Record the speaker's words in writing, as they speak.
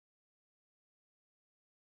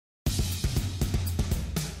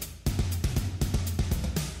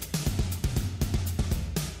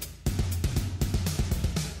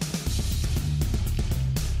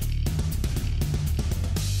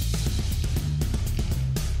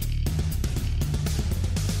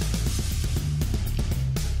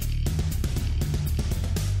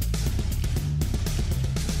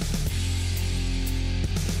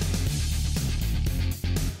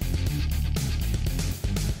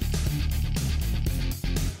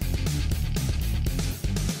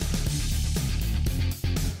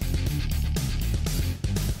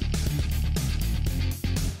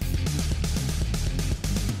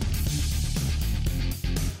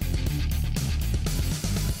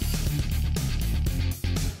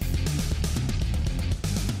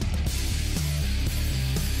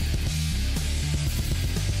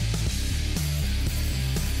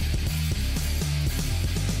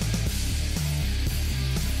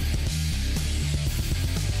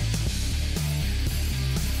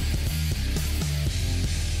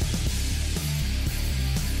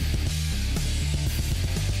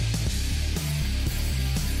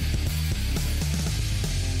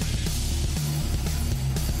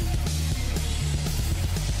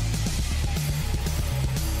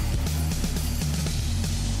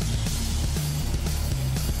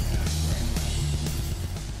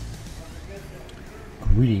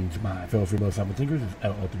Greetings, my fellow freeborn Simon thinkers. It's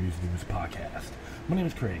L3's News Podcast. My name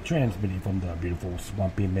is Craig, transmitting from the beautiful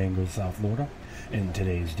swampy Mango, South Florida. And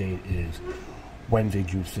today's date is Wednesday,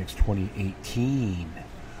 June 6, 2018.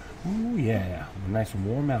 Ooh, yeah, nice and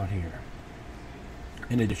warm out here.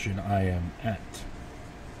 In addition, I am at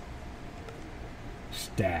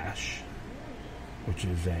Stash, which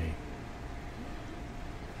is a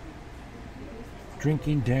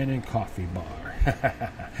drinking, den, and coffee bar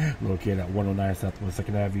located at 109 Southwest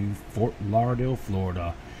 2nd Avenue, Fort Lauderdale,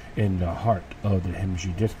 Florida, in the heart of the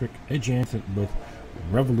MG District, adjacent with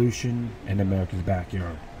Revolution and America's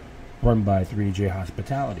Backyard, run by 3J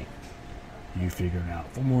Hospitality. You figure it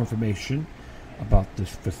out. For more information about this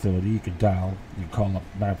facility, you can call up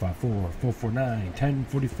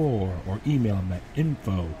 954-449-1044 or email them at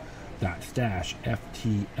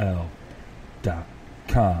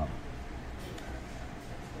info.stashftl.com.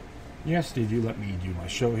 Yes, they do let me do my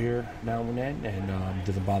show here now and then, and it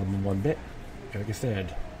doesn't bother me one bit. Like I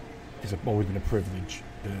said, it's always been a privilege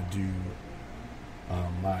to do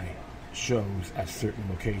my shows at certain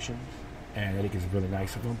locations, and I think it's really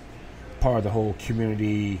nice of them. Part of the whole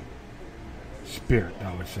community spirit,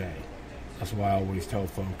 I would say. That's why I always tell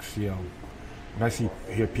folks, when I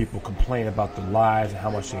hear people complain about their lives and how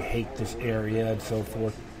much they hate this area and so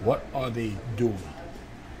forth, what are they doing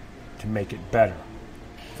to make it better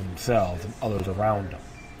for themselves and others around them?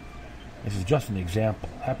 This is just an example.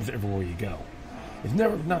 It happens everywhere you go. It's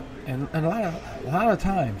never not, and a lot of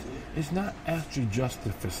times it's not actually just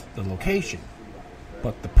the location,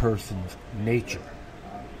 but the person's nature.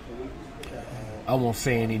 I won't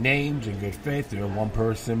say any names in good faith. There one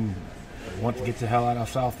person wanted to get the hell out of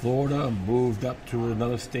South Florida and moved up to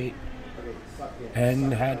another state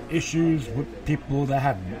and had issues with people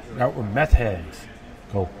that were meth heads.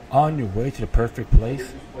 Go on your way to the perfect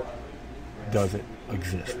place. Does it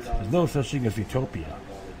exist? There's no such thing as utopia.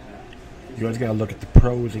 You always got to look at the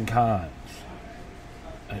pros and cons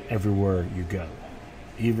everywhere you go.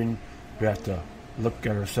 Even we have to look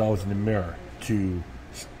at ourselves in the mirror to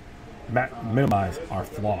minimize our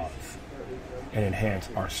flaws and enhance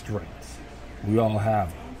our strengths. We all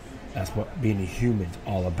have them. That's what being a human's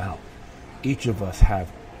all about. Each of us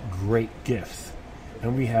have great gifts,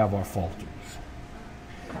 and we have our falters.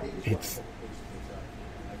 It's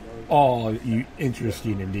all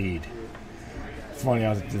interesting indeed. It's funny,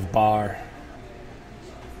 I was at this bar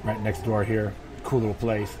right next door here, cool little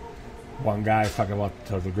place. One guy was talking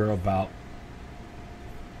to the girl about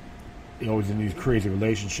always in these crazy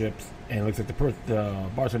relationships, and it looks like the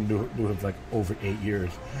bartender knew him for like over 8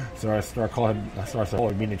 years. So I started saying, oh,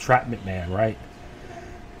 you mean entrapment man, right?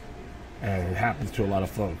 And it happens to a lot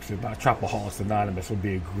of folks. Trapaholics Anonymous would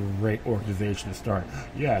be a great organization to start.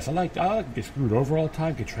 Yes, I like to get screwed over all the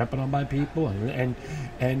time, get trampled on by people, and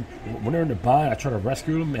when they're in the bind, I try to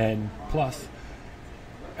rescue them, and plus,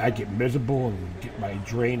 I get miserable and get my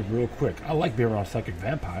drain real quick. I like being around psychic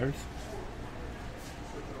vampires.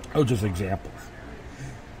 Oh, just examples.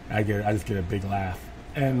 I just get a big laugh.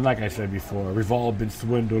 And like I said before, we've all been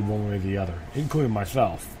swindled one way or the other, including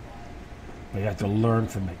myself. But you have to learn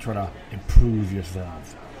from it. Try to improve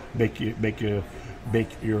yourselves. Make your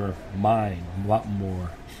mind a lot more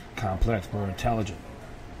complex, more intelligent.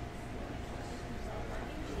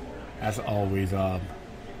 As I always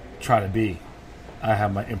try to be. I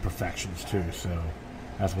have my imperfections too, so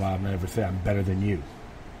that's why I never say I'm better than you.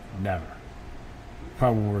 Never.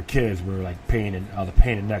 Probably when we were kids, we were like pain in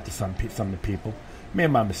the neck to some of the people. Made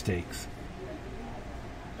my mistakes,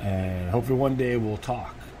 and hopefully one day we'll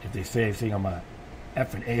talk. If they say anything, I'm a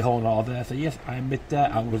effing a-hole and all that, I say yes, I admit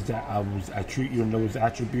that. I treat you in those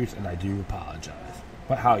attributes, and I do apologize.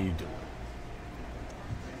 But how you do?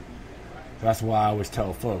 That's why I always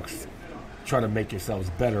tell folks, try to make yourselves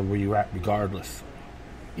better where you're at, regardless,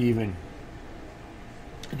 even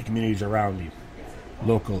in the communities around you,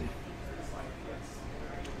 locally.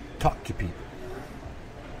 Talk to people.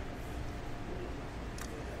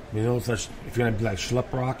 If you're going to be like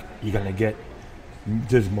Schlepp Rock, you're going to get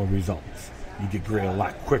dismal results. You get great a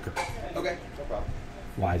lot quicker. Okay, no problem.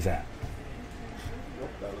 Why is that?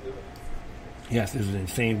 Yes, this is an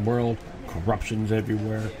insane world. Corruption's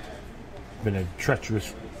everywhere. Been a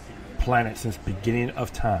treacherous planet since the beginning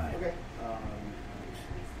of time. Okay.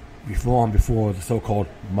 Before the so-called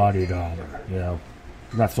mighty dollar.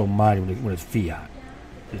 Not so mighty when it's fiat.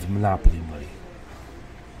 It's monopoly money.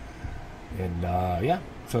 And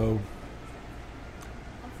so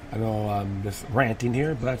I know I'm just ranting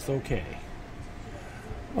here, but that's okay.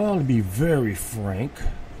 Well, to be very frank,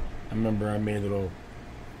 I remember I made a little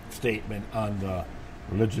statement on the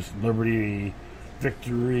religious liberty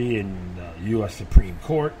victory in the U.S. Supreme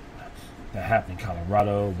Court. that happened in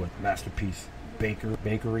Colorado with Masterpiece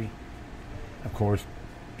Bakery. Of course,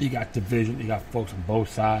 you got division. You got folks on both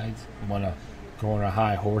sides who want to go on a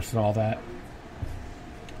high horse and all that.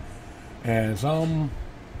 And some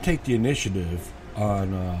take the initiative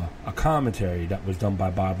on a commentary that was done by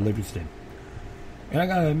Bob Livingston. And I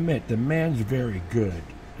gotta admit, the man's very good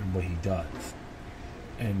in what he does.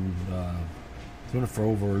 And doing it for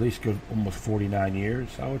over at least almost 49 years,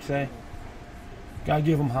 I would say. Gotta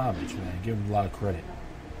give him homage, man. Give him a lot of credit.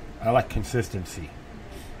 I like consistency.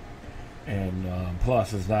 And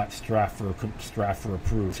plus, it's not Stratfor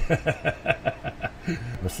approved.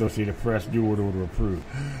 Associated Press, New Order approved.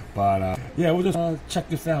 But yeah, we'll just check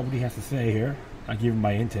this out, what he has to say here. I give him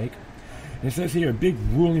my intake. And it says here, a big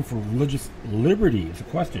ruling for religious liberty is a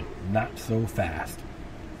question. Not so fast.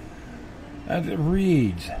 As it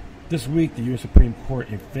reads, this week the U.S. Supreme Court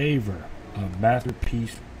in favor of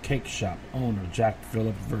Masterpiece Cake Shop owner Jack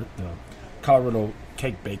Phillips, the Colorado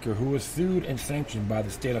cake baker who was sued and sanctioned by the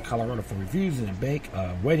state of Colorado for refusing to bake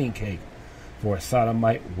a wedding cake for a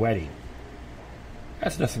sodomite wedding.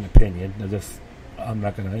 That's just an opinion. I'm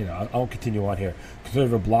not going to, I'll continue on here.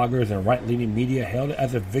 Conservative bloggers and right-leaning media hailed it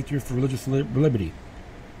as a victory for religious liberty.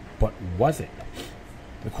 But was it?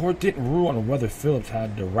 The court didn't rule on whether Phillips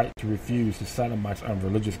had the right to refuse to sodomites on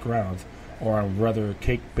religious grounds or on whether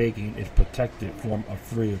cake baking is a protected form of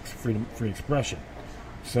free expression.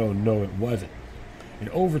 So, no, it wasn't. It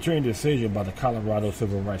overturned the decision by the Colorado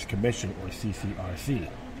Civil Rights Commission, or CCRC,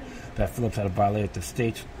 that Phillips had violated the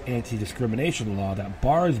state's anti-discrimination law that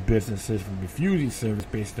bars businesses from refusing service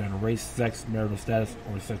based on race, sex, marital status,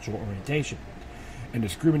 or sexual orientation, and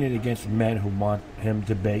discriminating against men who want him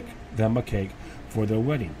to bake them a cake for their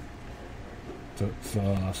wedding. So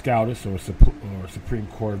SCOTUS, or Supreme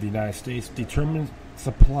Court of the United States, determined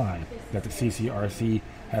supply that the CCRC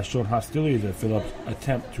has shown hostility to Phillips'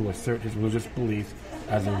 attempt to assert his religious beliefs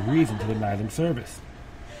as a reason to deny them service.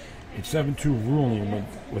 A 7-2 ruling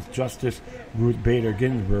with Justice Ruth Bader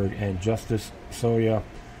Ginsburg and Justice Sonia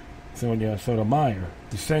Sotomayor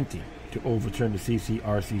dissenting to overturn the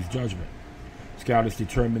CCRC's judgment. SCOTUS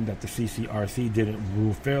determined that the CCRC didn't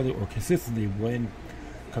rule fairly or consistently when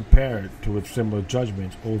compared to its similar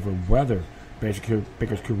judgments over whether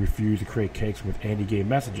bakers could refuse to create cakes with anti-gay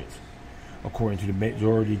messages, according to the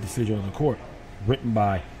majority decision of the court, written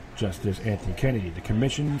by Justice Anthony Kennedy. The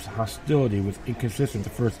Commission's hostility was inconsistent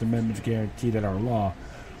with the First Amendment's guarantee that our law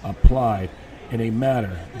applied in a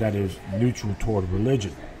manner that is neutral toward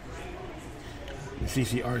religion. The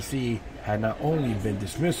CCRC had not only been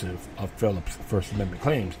dismissive of Phillips' First Amendment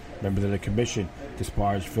claims, members of the Commission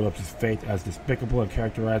disparaged Phillips' faith as despicable and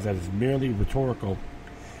characterized as merely rhetorical,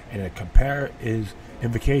 and it compared his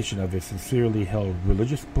invocation of his sincerely held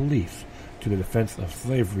religious beliefs to the defense of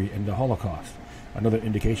slavery and the Holocaust. Another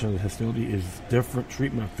indication of the hostility is different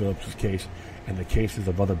treatment of Phillips' case and the cases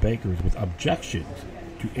of other bakers with objections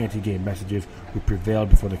to anti-gay messages who prevailed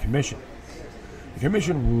before the Commission. The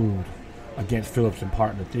Commission ruled against Phillips in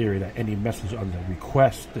part on the theory that any message on the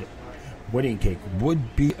requested wedding cake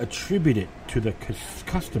would be attributed to the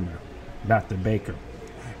customer, not the baker.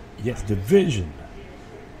 Yet division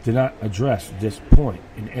did not address this point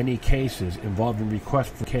in any cases involving requests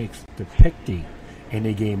for cakes depicting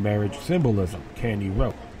anti-gay marriage symbolism, Kennedy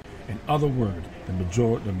wrote. In other words, the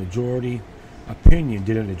majority opinion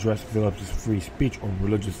didn't address Phillips' free speech or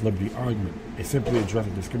religious liberty argument. It simply addressed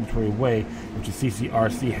the discriminatory way in which the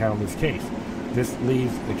CCRC handled this case. This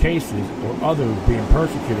leaves the cases or others being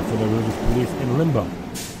persecuted for their religious beliefs in limbo.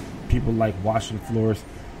 People like Washington florist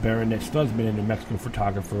Baronet Stutzman and New Mexico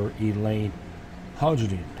photographer Elaine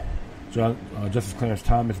Hodgdon. Justice Clarence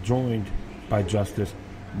Thomas, joined by Justice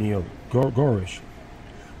Neil Gorish,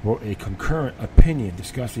 wrote a concurrent opinion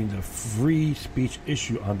discussing the free speech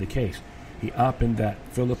issue on the case. He opined that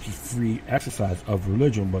Phillips' free exercise of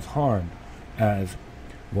religion was harmed, as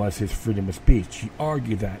was his freedom of speech. He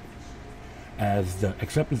argued that as the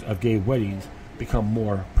acceptance of gay weddings become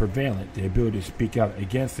more prevalent, the ability to speak out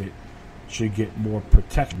against it should get more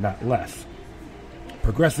protection, not less.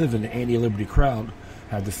 Progressives in the anti-liberty crowd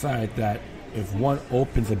have decided that if one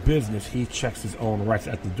opens a business, he checks his own rights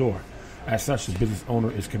at the door. As such, the business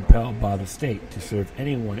owner is compelled by the state to serve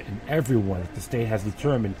anyone and everyone that the state has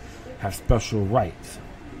determined have special rights.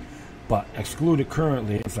 But excluded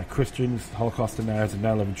currently, it's like Christians, Holocaust deniers, and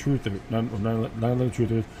 9/11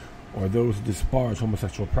 truthers, or those who disparage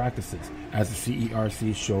homosexual practices, as the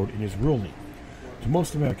CERC showed in its ruling. To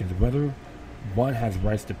most Americans, whether one has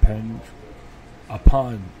rights depends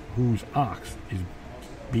upon whose ox is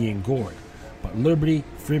being gored. But liberty,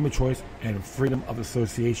 freedom of choice, and freedom of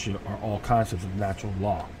association are all concepts of natural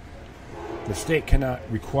law. The state cannot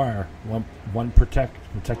require one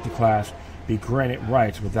protected class be granted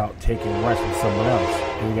rights without taking rights from someone else.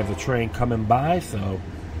 And we got the train coming by, so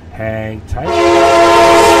hang tight.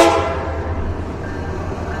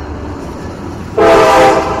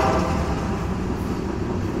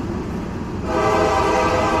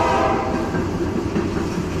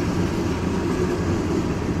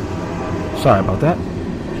 Sorry about that.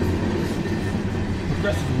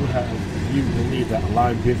 Progressives would have you believe that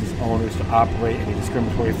allowing business owners to operate in a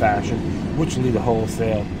discriminatory fashion, which will lead to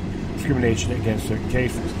wholesale discrimination against certain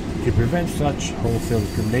cases. To prevent such wholesale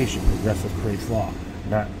discrimination, progressive creates law,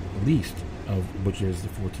 not least of which is the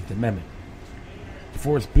 14th Amendment, to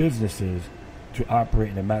force businesses to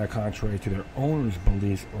operate in a manner contrary to their owners'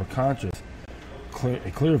 beliefs or conscience,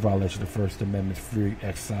 a clear violation of the First Amendment's free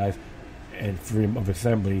exercise and freedom of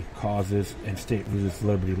assembly causes and state religious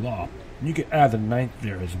liberty law. And you can add the ninth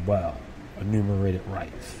there as well, enumerated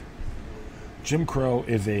rights. Jim Crow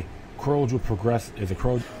is a cordial progressives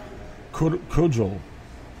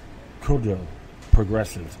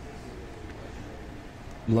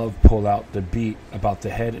love pull out the beat about the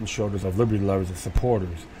head and shoulders of liberty lovers and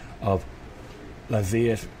supporters of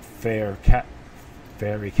laissez-faire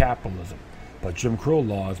capitalism. But Jim Crow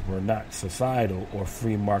laws were not societal or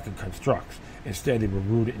free market constructs. Instead, they were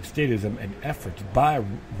rooted in statism and efforts by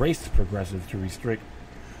racist progressives to restrict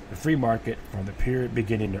the free market from the period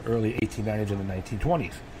beginning in the early 1890s and the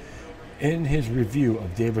 1920s. In his review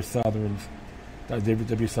of David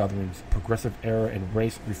W. Southern's Progressive Era in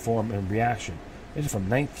Race, Reform, and Reaction, this is from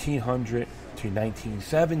 1900 to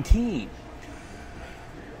 1917,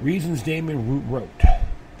 Reasons Damon Root wrote,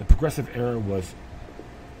 the Progressive Era was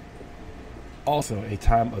also a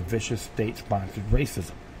time of vicious state-sponsored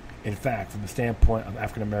racism. In fact, from the standpoint of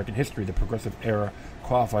African American history, the Progressive Era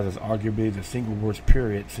qualifies as arguably the single worst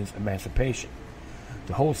period since emancipation.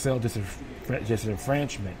 The wholesale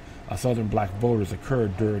disenfranchisement of Southern black voters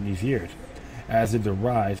occurred during these years, as did the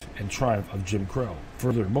rise and triumph of Jim Crow.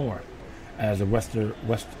 Furthermore, as the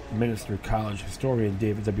Westminster College historian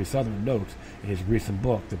David W. Southern notes in his recent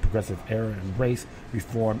book, The Progressive Era in Race,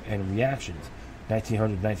 Reform, and Reactions,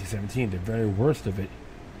 1900-1917, the very worst of it,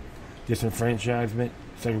 disenfranchisement,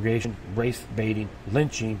 segregation, race baiting,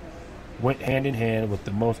 lynching, went hand in hand with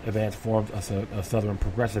the most advanced forms of Southern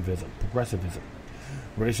progressivism.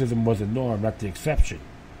 Racism was the norm, not the exception,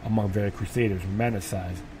 among very crusaders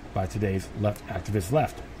romanticized by today's activist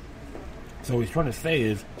left. So what he's trying to say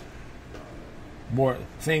is more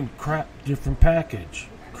same crap, different package,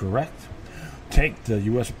 correct? Take the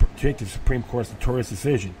Supreme Court's notorious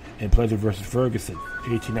decision in Pleasure versus Ferguson,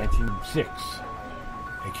 1896,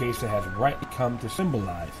 a case that has rightly come to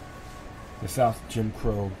symbolize the South Jim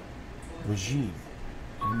Crow regime.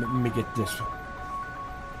 And let me get this.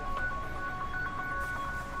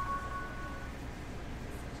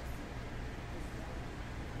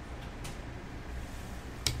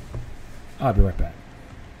 I'll be right back.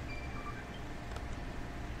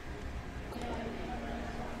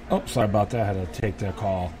 Oh, sorry about that. I had to take that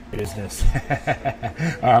call. Business. All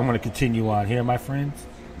right, I'm going to continue on here, my friends.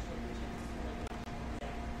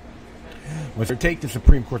 Was to take the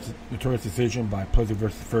Supreme Court's notorious decision by Pleasure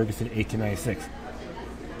versus Ferguson, 1896.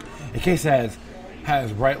 The case has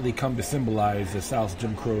rightly come to symbolize the South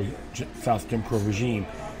Jim Crow regime.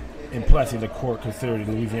 In Plessy, the court considered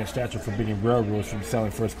the Louisiana statute forbidding railroads from selling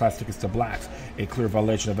first-class tickets to blacks a clear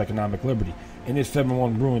violation of economic liberty. In this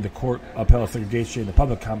 7-1 ruling, the court upheld segregation and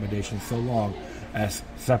public accommodation so long as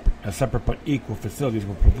separate but equal facilities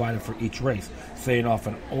were provided for each race, setting off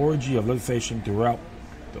an orgy of legislation throughout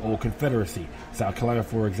the old Confederacy. South Carolina,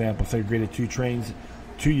 for example, segregated 2 trains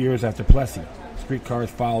 2 years after Plessy. Streetcars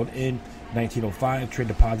followed in 1905, train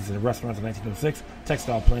deposits in restaurants in 1906,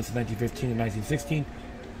 textile plants in 1915 and 1916,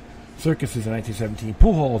 circuses in 1917,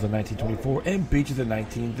 pool halls in 1924, and beaches in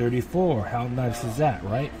 1934. How nice is that,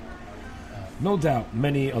 right? No doubt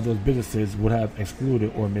many of those businesses would have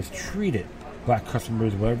excluded or mistreated black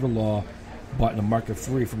customers, whatever law bought in the market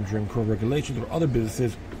free from Jim Crow regulations, or other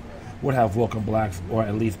businesses would have welcomed blacks, or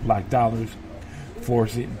at least black dollars,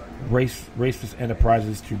 forcing racist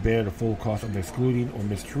enterprises to bear the full cost of excluding or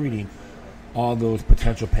mistreating all those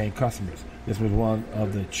potential paying customers. This was one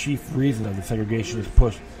of the chief reasons of the segregationist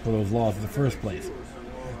push for those laws in the first place.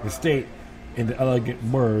 The state, in the elegant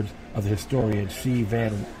words of the historian C.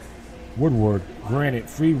 Van Woodward, granted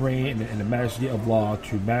free rein in the majesty of law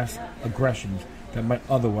to mass aggressions that might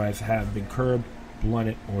otherwise have been curbed,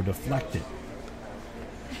 blunted, or deflected.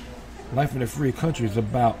 Life in a free country is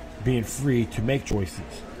about being free to make choices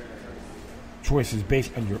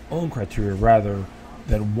based on your own criteria rather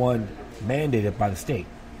than one mandated by the state.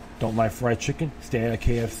 Don't like fried chicken? Stay at a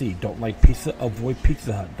KFC. Don't like pizza? Avoid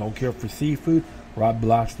Pizza Hut. Don't care for seafood? Rob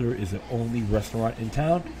Lobster is the only restaurant in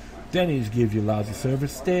town. Denny's gives you lousy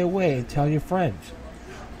service. Stay away and tell your friends.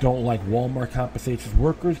 Don't like Walmart compensates its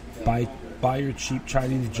workers? Buy your cheap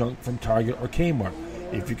Chinese junk from Target or Kmart.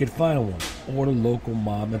 If you can find one, order local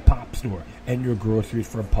mom and pop store and your groceries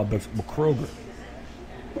from Publix or Kroger.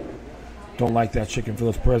 Don't like that Chicken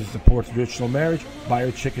Phillips president supports traditional marriage? Buy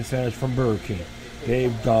your chicken sandwich from Burger King.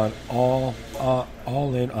 They've gone all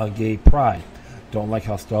in on gay pride. Don't like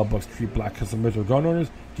how Starbucks treat black customers or gun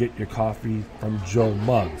owners? Get your coffee from Joe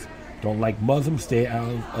Muggs. Don't like Muslims? Stay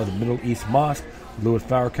out of the Middle East Mosque, Louis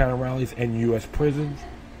Farrakhan rallies, and U.S. prisons.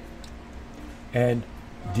 And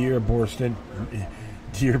Dear Borston,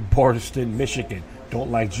 Michigan.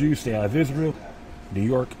 Don't like Jews? Stay out of Israel, New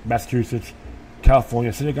York, Massachusetts,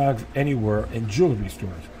 California, synagogues, anywhere, and jewelry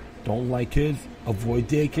stores. Don't like kids? Avoid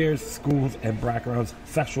daycares, schools, and backgrounds,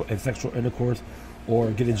 sexual intercourse, or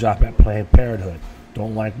get a job at Planned Parenthood.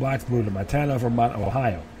 Don't like blacks? Move to Montana, Vermont,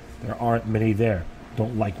 Ohio. There aren't many there.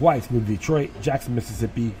 Don't like whites? Move to Detroit, Jackson,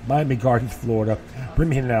 Mississippi, Miami Gardens, Florida,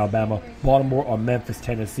 Birmingham, Alabama, Baltimore, or Memphis,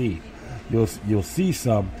 Tennessee. You'll see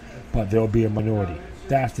some, but there will be a minority.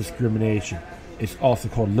 That's discrimination. It's also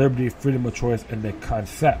called liberty, freedom of choice, and the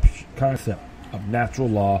concept of natural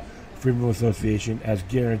law, freedom of association, as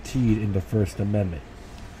guaranteed in the First Amendment.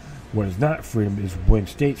 What is not freedom is when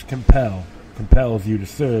states compels you to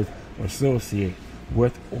serve or associate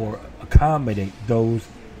with or accommodate those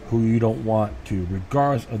who you don't want to,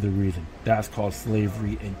 regardless of the reason. That's called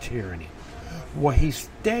slavery and tyranny. What he's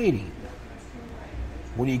stating,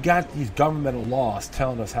 when you got these governmental laws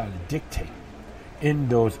telling us how to dictate in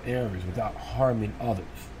those areas without harming others,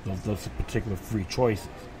 those particular free choices,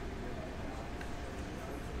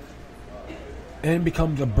 and it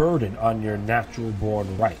becomes a burden on your natural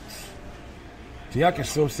born rights. See, I can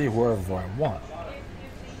associate wherever I want.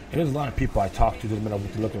 And there's a lot of people I talk to, doesn't matter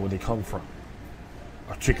what they look at, where they come from.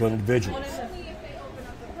 Articulate individuals.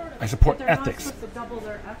 I support ethics.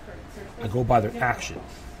 I go by their actions,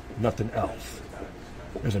 nothing else.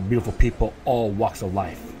 There's some beautiful people, all walks of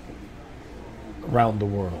life, around the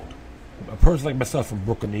world. A person like myself from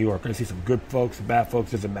Brooklyn, New York, I see some good folks, some bad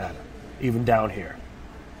folks, doesn't matter. Even down here.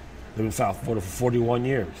 Lived in South Florida for 41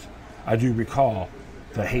 years. I do recall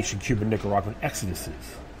the Haitian, Cuban, Nicaraguan exoduses.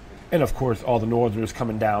 And of course, all the Northerners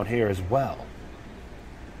coming down here as well.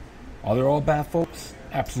 Are they all bad folks?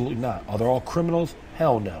 Absolutely not. Are they all criminals?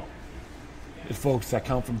 Hell no. There's folks that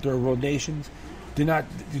come from third world nations do not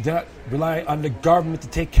rely on the government to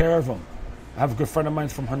take care of them. I have a good friend of mine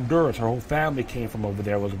from Honduras. Her whole family came from over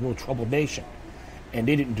there. It was a real troubled nation. And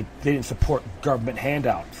they didn't support government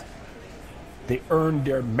handouts. They earned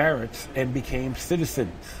their merits and became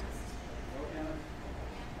citizens.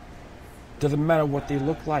 Doesn't matter what they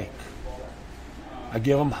look like. I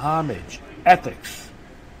give them homage. Ethics,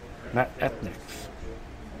 not ethnics.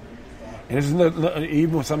 And this is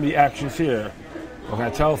even with some of the actions here, I'm going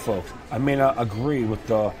to tell folks, I may not agree with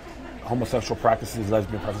the homosexual practices,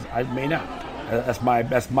 lesbian practices. I may not. That's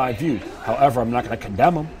my view. However, I'm not going to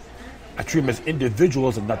condemn them. I treat them as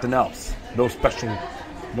individuals and nothing else. No special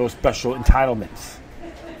entitlements.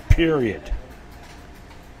 Period.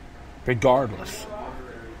 Regardless.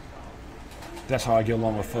 That's how I get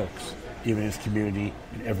along with folks, even in this community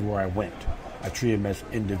and everywhere I went. I treat them as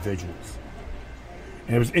individuals.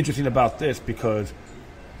 And it was interesting about this because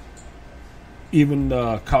even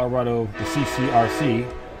Colorado, the CCRC,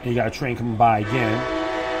 and you got a train coming by again.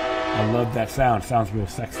 I love that sound. It sounds real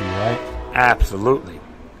sexy, right? Absolutely.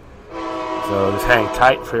 So just hang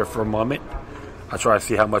tight here for a moment. I'll try to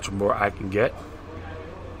see how much more I can get.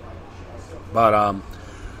 But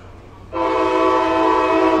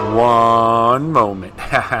one moment.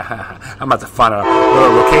 I'm about to find a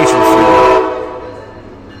little location for you.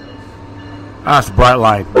 That's a bright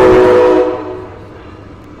light.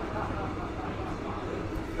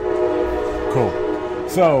 Cool.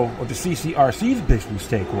 So, what the CCRC's big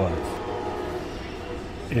mistake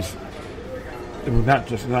is it was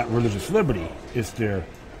not religious liberty, it's their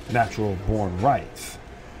natural born rights.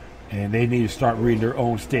 And they need to start reading their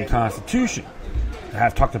own state constitution. I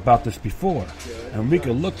have talked about this before. And we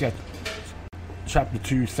can look at Chapter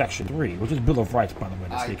 2, Section 3, which is Bill of Rights, by the way,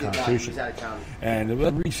 the state constitution. And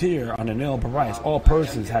it reads here on the inalienable rights, all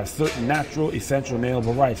persons have certain natural, essential,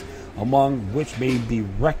 inalienable rights, among which may be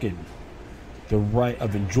reckoned the right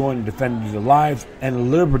of enjoying and defending their lives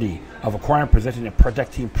and liberty, of acquiring, possessing, and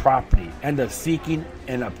protecting property, and of seeking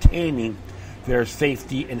and obtaining their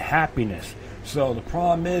safety and happiness. So the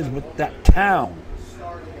problem is with that town,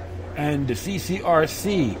 and the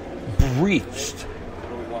CCRC breached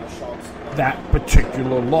that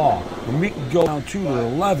particular law. When we go down to the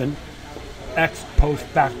 11, ex post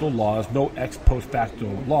facto laws, no ex post facto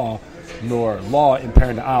law, nor law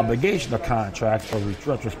impairing the obligation of contracts or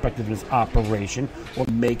retrospective in its operation or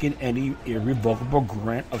making any irrevocable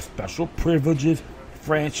grant of special privileges,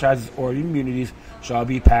 franchises, or immunities shall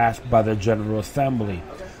be passed by the General Assembly.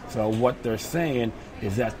 So what they're saying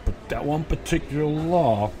is that that one particular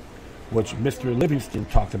law, which Mr. Livingston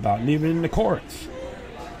talked about, and even in the courts,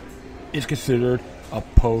 is considered an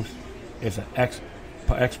ex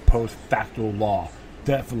post facto law,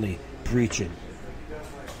 definitely breaching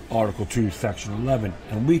Article 2, Section 11.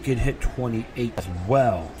 And we could hit 28 as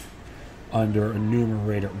well under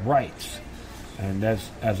enumerated rights. And as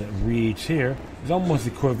it reads here, is almost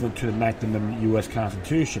equivalent to the 9th Amendment U.S.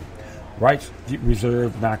 Constitution. Rights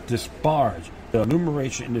reserved, not disparaged. The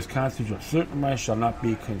enumeration in this Constitution of certain rights shall not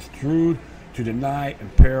be construed to deny,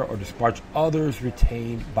 impair, or disparage others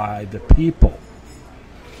retained by the people.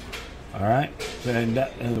 All right?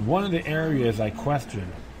 And one of the areas I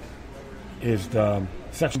question is the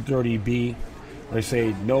Section 30B, where they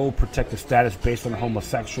say no protected status based on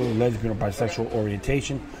homosexual, lesbian, or bisexual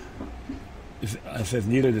orientation. It says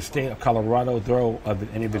neither the state of Colorado, nor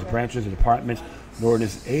of any of its branches or departments, nor in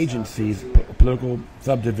its agencies, political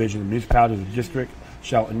subdivision, municipalities, or district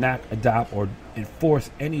shall enact, adopt, or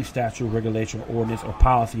enforce any statute, regulation, ordinance, or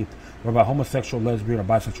policy whereby homosexual, lesbian, or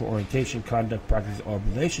bisexual orientation, conduct, practices, or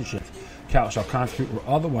relationships shall constitute or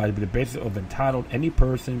otherwise be the basis of entitled any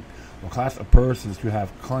person or class of persons to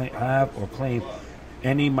have or claim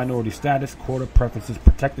any minority status, quota, preferences,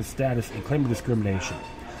 protected status, and claim of discrimination.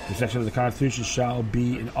 The section of the Constitution shall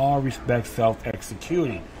be in all respects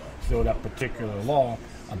self-executing. So that particular law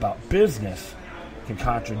about business can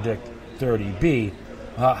contradict 30B.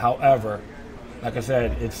 However, like I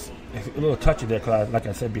said, it's a little touchy there because, like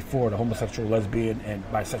I said before, the homosexual, lesbian, and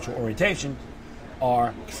bisexual orientation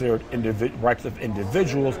are considered rights of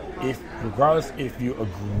individuals, regardless if you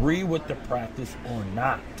agree with the practice or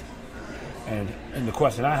not. And the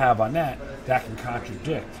question I have on that can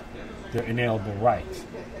contradict their inalienable rights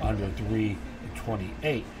under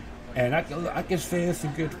 328. And I can say this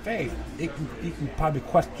in good faith. You can probably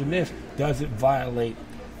question this: does it violate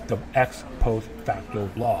the ex post facto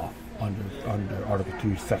law under Article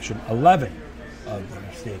 2, Section 11 of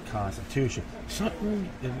the state constitution? Something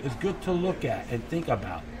is good to look at and think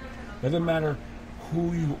about. Doesn't matter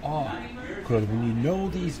who you are, because when you know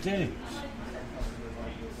these things,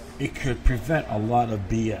 it could prevent a lot of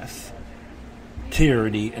BS,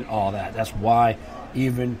 tyranny, and all that. That's why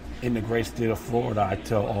even in the great state of Florida, I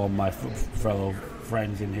tell all my fellow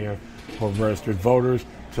friends in here who are registered voters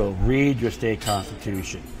to read your state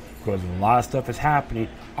constitution, because a lot of stuff is happening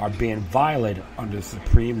are being violated under the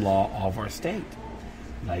supreme law of our state.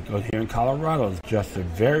 Like here in Colorado is just a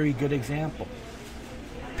very good example.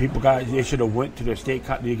 They should have went to their state.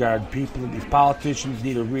 These politicians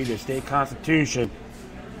need to read their state constitution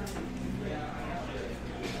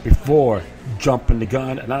before jumping the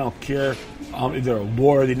gun. And I don't care if they're a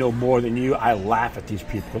lawyer, they know more than you. I laugh at these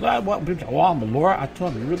people. I'm a lawyer. I tell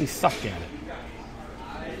them you really suck at it.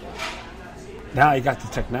 Now you got the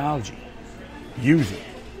technology. Use it.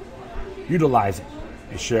 Utilize it.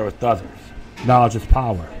 And share with others. Knowledge is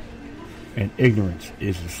power. And ignorance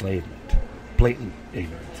is enslavement. Blatant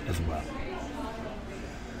ignorance as well.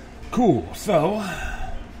 Cool. So,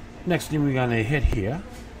 next thing we're going to hit here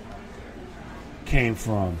came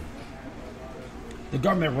from the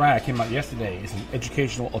Government Rag. Came out yesterday. It's an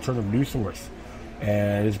educational alternative news source.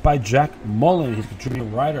 And it's by Jack Mullen. He's a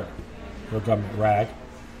contributing writer for Government Rag.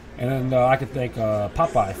 And I could thank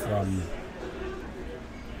Popeye from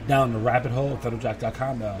Down the Rabbit Hole at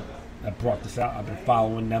federaljack.com that brought this out. I've been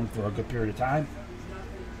following them for a good period of time.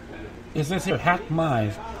 It says here, hacked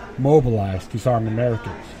minds mobilized to disarm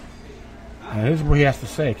Americans. And this is what he has to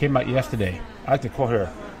say. It came out yesterday. I like to quote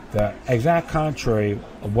here: the exact contrary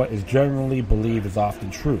of what is generally believed is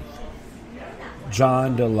often truth.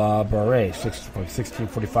 John de la Barre,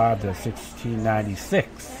 1645 to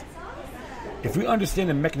 1696. If we understand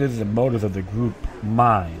the mechanisms and motives of the group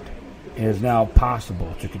mind, it is now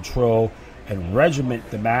possible to control and regiment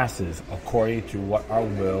the masses according to what our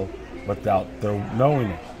will without their knowing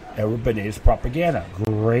it. Everybody's propaganda.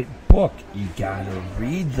 Great book. You gotta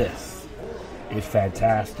read this. It's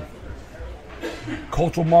fantastic.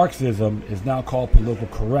 Cultural Marxism is now called political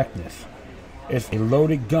correctness. It's a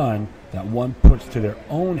loaded gun that one puts to their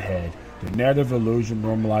own head. The narrative illusion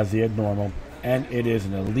normalizes the abnormal, and it is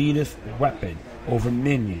an elitist weapon over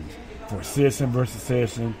minions for citizen versus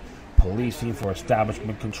citizen, policing for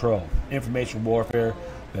establishment control, information warfare.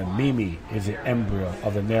 The Mimi is the embryo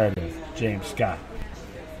of the narrative. James Scott.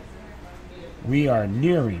 We are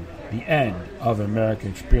nearing the end of the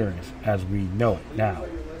American experience as we know it now.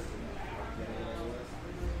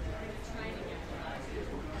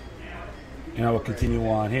 And I will continue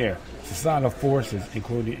on here. Societal forces,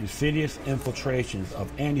 including insidious infiltrations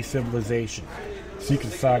of anti-civilization,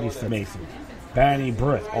 secret societies for Masons, banning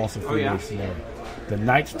birth, also Freemasonry, the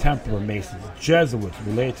Knights Templar Masons, Jesuits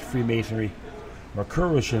related to Freemasonry,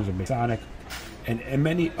 Mercuritians of Masonic, and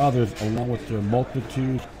many others, along with their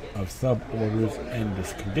multitudes of suborders, and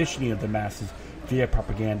this conditioning of the masses via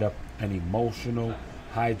propaganda and emotional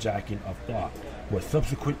hijacking of thought, with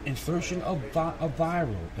subsequent insertion of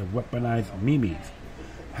viral and weaponized memes,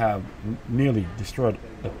 have nearly destroyed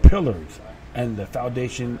the pillars and the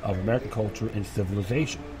foundation of American culture and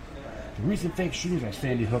civilization. The recent fake shootings at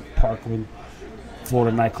Sandy Hook, Parkland,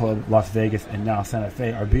 Florida nightclub, Las Vegas, and now Santa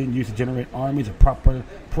Fe are being used to generate armies of proper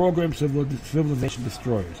programmed civilization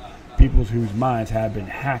destroyers, peoples whose minds have been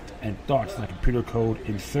hacked and thoughts like computer code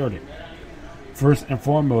inserted. First and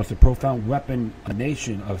foremost, the profound weapon a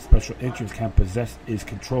nation of special interest can possess is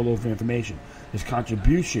control over information. Its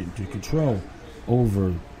contribution to control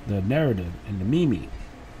over the narrative and the meme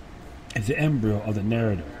is the embryo of the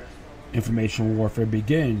narrative. Information warfare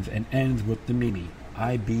begins and ends with the meme,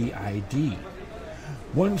 IBID.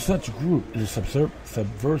 One such group is a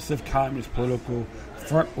subversive communist political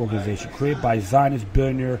front organization created by Zionist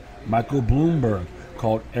billionaire Michael Bloomberg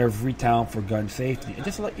called Every Town for Gun Safety. And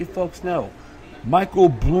just to let you folks know, Michael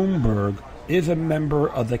Bloomberg is a member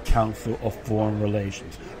of the Council of Foreign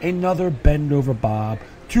Relations, another bend-over Bob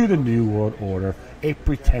to the New World Order, a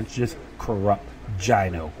pretentious, corrupt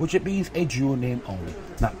Gino, which it means a Jew name only,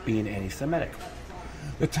 not being anti-Semitic.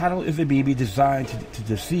 The title is a BB designed to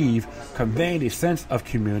deceive, conveying a sense of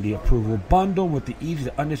community approval bundled with the easy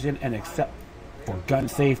to understand and accept for gun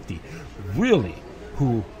safety. Really,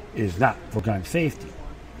 who is not for gun safety?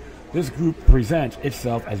 This group presents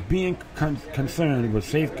itself as being concerned with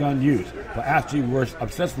safe gun use, but actually works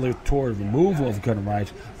obsessively toward removal of gun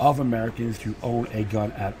rights of Americans to own a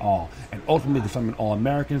gun at all, and ultimately to summon all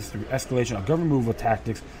Americans through escalation of gun removal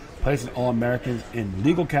tactics, placing all Americans in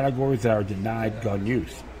legal categories that are denied gun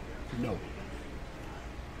use. No.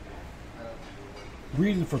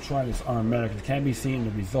 Reason for trying to disarm Americans can be seen in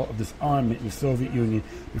the result of disarmament in the Soviet Union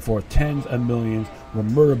before tens of millions were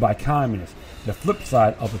murdered by communists. The flip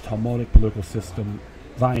side of the Talmudic political system,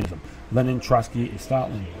 Zionism. Lenin, Trotsky, and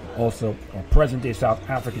Stalin also are present-day South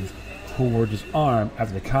Africans who were disarmed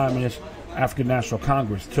after the Communist African National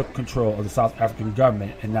Congress took control of the South African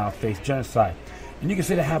government and now face genocide. And you can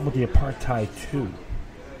say that happened with the apartheid too,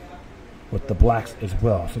 with the blacks as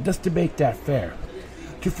well. So just to make that fair.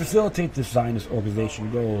 To facilitate this Zionist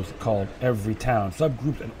organization goals called Every Town,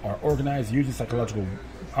 subgroups are organized using psychological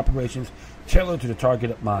operations tailored to the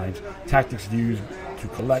targeted minds, tactics used to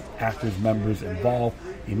collect actors, members, involve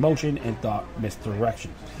emotion and thought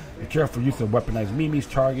misdirection. The careful use of weaponized memes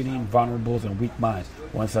targeting vulnerables and weak minds.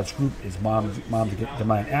 One such group is Moms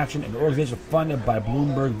Demand Action, an organization funded by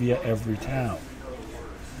Bloomberg via Every Town.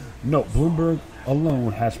 Note, Bloomberg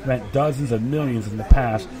alone has spent dozens of millions in the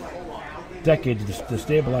past decade to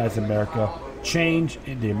destabilize America, change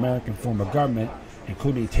in the American form of government,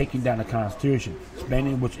 including taking down the Constitution,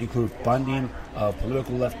 spending which include funding of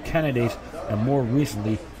political left candidates, and more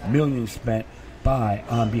recently, millions spent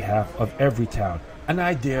on behalf of Every Town. And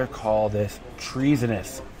I dare call this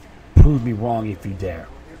treasonous. Prove me wrong if you dare.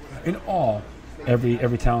 In all,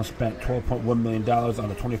 Every Town spent $12.1 million on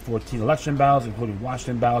the 2014 election ballots, including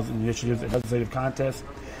Washington ballots, initiatives, and legislative contests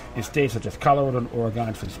in states such as Colorado and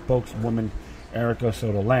Oregon for spokeswoman Erica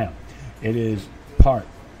Soto Lamb. It is part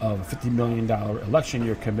of a $50 million election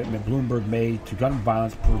year commitment Bloomberg made to gun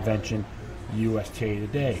violence prevention, USA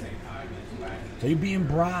Today. So you're being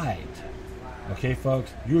bribed. Okay,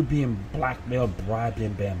 folks? You're being blackmailed, bribed,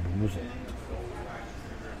 and bamboozled.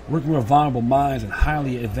 Working with vulnerable minds and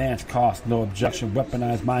highly advanced cost, no objection,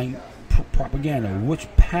 weaponized mind propaganda, which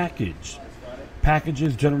packages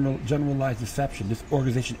generalized deception. This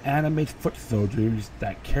organization animates foot soldiers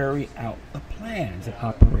that carry out the plans and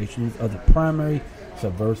operations of the primary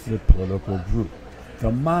subversive political group.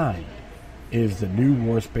 The mind is the new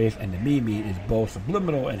war space, and the meme is both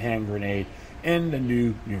subliminal and hand grenade and the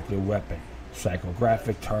new nuclear weapon.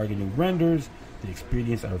 Psychographic targeting renders the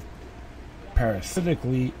experience of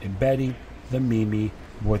parasitically embedding the meme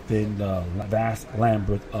within the vast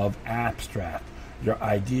labyrinth of abstract. Your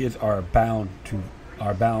ideas are bound to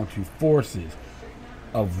forces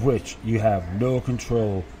of which you have no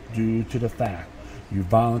control due to the fact you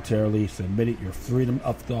voluntarily submitted your freedom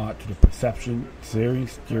of thought to the perception,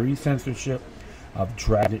 steering censorship of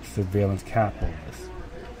dreaded surveillance capitalists.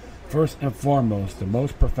 First and foremost, the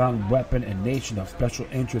most profound weapon a nation of special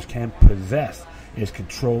interest can possess is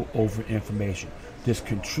control over information. This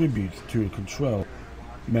contributes to the control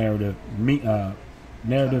narrative.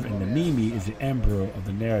 Narrative, and the meme is the embryo of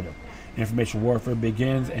the narrative. Information warfare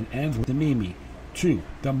begins and ends with the meme. To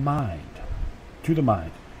the mind.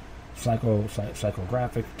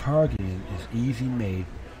 Psychographic targeting is easy made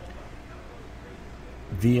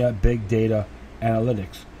via big data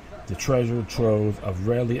analytics. The treasure trove of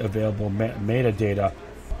rarely available metadata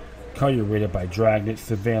curated by dragnet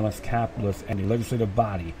surveillance capitalists and a legislative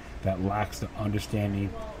body that lacks the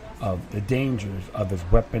understanding of the dangers of its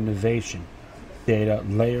weaponization. Data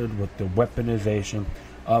layered with the weaponization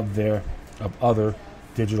of other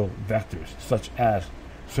digital vectors, such as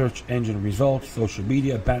search engine results, social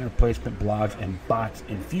media, banner placement, blogs, and bots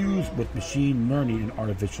infused with machine learning and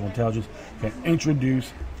artificial intelligence can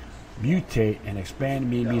introduce, mutate, and expand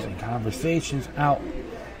memes and conversations out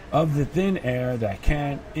of the thin air that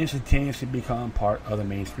can instantaneously become part of the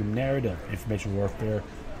mainstream narrative. Information warfare,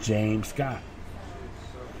 James Scott.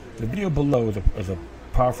 The video below is a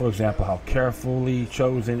powerful example how carefully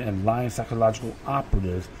chosen and lying psychological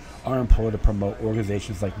operatives are employed to promote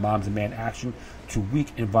organizations like Moms Demand Action to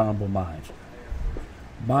weak and vulnerable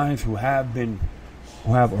minds who have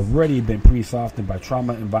already been pre-softened by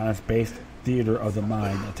trauma and violence-based theater of the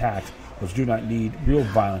mind attacks, which do not need real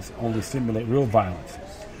violence, only simulate real violence.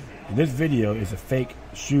 And this video is a fake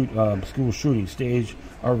school shooting stage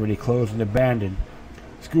already closed and abandoned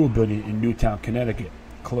school building in Newtown, Connecticut,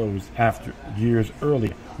 closed after years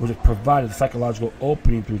earlier, which has provided a psychological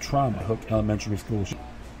opening through trauma. Hook Elementary School.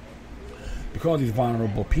 Because these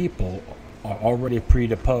vulnerable people are already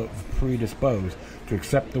predisposed to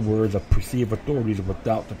accept the words of perceived authorities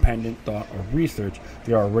without dependent thought or research,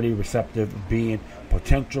 they are already receptive of being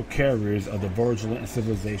potential carriers of the virulent and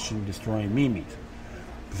civilization-destroying memes.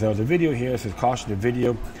 So the video here says, caution, the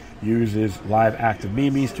video uses live active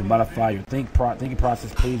memes to modify your thinking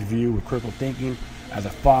process. Please view with critical thinking as a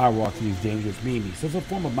firewall to these dangerous memes. So it's a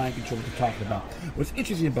form of mind control what they're talking about. What's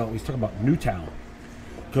interesting about when he's talking about Newtown,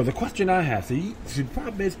 because the question I have, the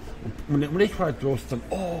problem is when they try to throw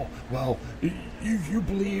something, oh, well, you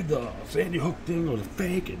believe the Sandy Hook thing was a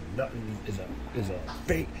fake and nothing is a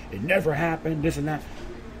fake, it never happened, this and that.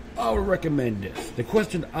 I would recommend this. The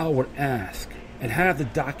question I would ask and have the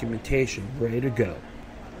documentation ready to go.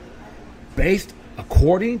 Based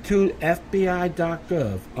according to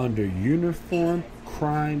FBI.gov under Uniform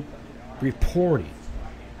Crime Reporting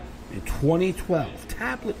in 2012,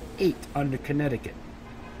 Tablet 8 under Connecticut.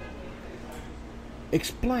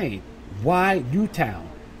 Explain why Newtown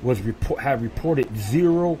have reported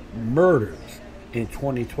 0 murders in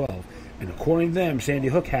 2012, and according to them, Sandy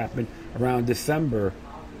Hook happened around December,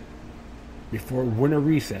 before winter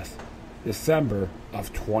recess, December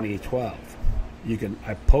of 2012. You can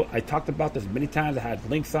I talked about this many times. I had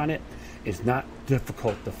links on it. It's not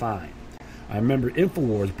difficult to find. I remember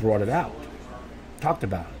InfoWars brought it out, talked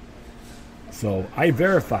about it, so I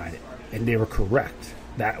verified it, and they were correct.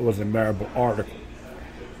 That was a memorable article.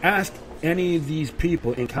 Ask any of these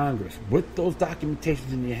people in Congress with those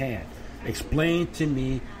documentations in your hand. Explain to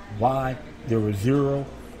me why there were 0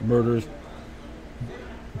 murders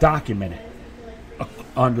documented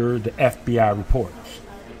under the FBI reports,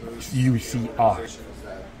 UCR,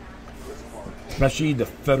 especially the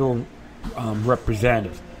federal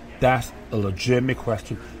representatives. That's a legitimate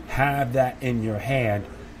question. Have that in your hand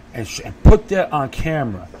and put that on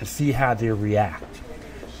camera and see how they react.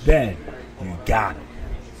 Then you got it.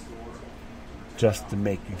 Just to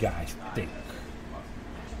make you guys think.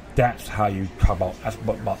 That's how you talk about. That's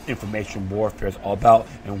what information warfare is all about,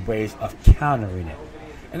 and ways of countering it.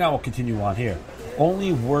 And I will continue on here.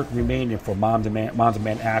 Only work remaining for Moms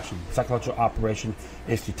Demand Action, psychological operation,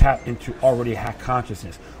 is to tap into already hacked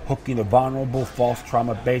consciousness, hooking the vulnerable, false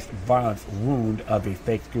trauma-based violence wound of a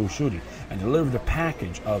fake school shooting, and deliver the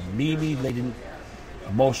package of meme-laden,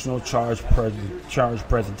 emotional charged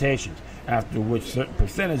presentations, after which certain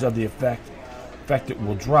percentage of the affected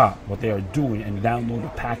will drop what they are doing and download a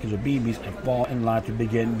package of memes and fall in line to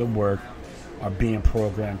begin the work are being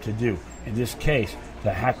programmed to do. In this case,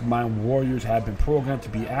 the hack mind warriors have been programmed to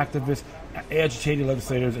be activists, agitated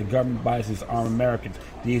legislators, and government bodies to arm Americans.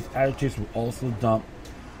 These agitators will also dump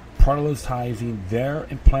prioritizing their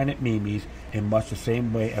implanted memes in much the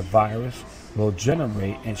same way a virus will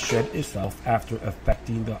generate and shed itself after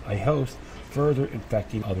affecting a host, further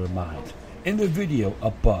infecting other minds. In the video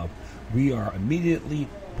above, we are immediately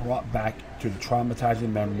brought back to the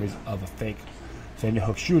traumatizing memories of a fake Sandy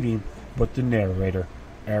Hook shooting, but the narrator,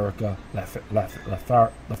 Erica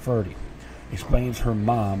Lafferty, explains her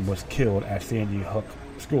mom was killed at Sandy Hook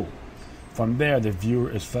School. From there, the viewer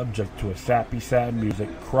is subject to a sappy, sad music,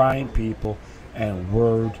 crying people, and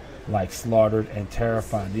words like slaughtered and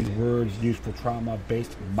terrifying. These words used for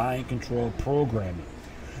trauma-based mind control programming.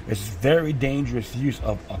 It's very dangerous use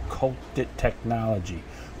of occulted technology,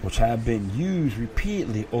 which have been used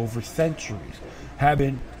repeatedly over centuries, have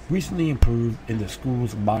been recently improved in the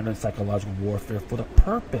school's modern psychological warfare for the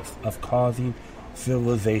purpose of causing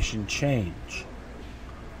civilization change.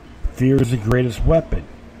 Fear is the greatest weapon.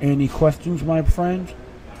 Any questions, my friends?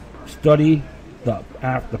 Study the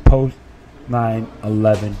post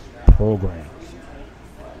 9/11 programs.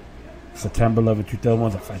 September 11, 2001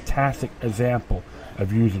 is a fantastic example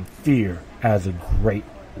of using fear as a great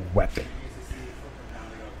weapon.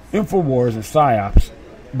 InfoWars and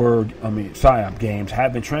PSYOP games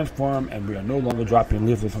have been transformed, and we are no longer dropping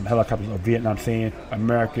leaflets from helicopters of Vietnam saying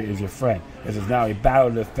America is your friend. This is now a battle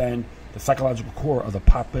to defend the psychological core of the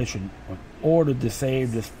population in order to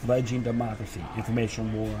save this fledgling democracy.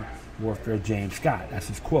 Information warfare, James Scott. That's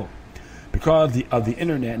his quote. Because of the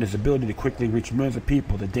internet and its ability to quickly reach millions of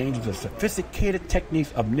people, the dangers of sophisticated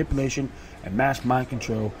techniques of manipulation and mass mind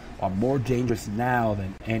control are more dangerous now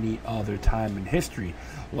than any other time in history.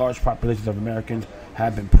 Large populations of Americans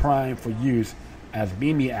have been primed for use as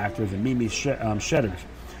meme actors and meme shedders,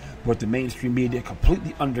 with the mainstream media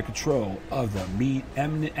completely under control of the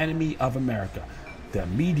enemy of America. The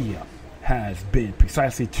media has been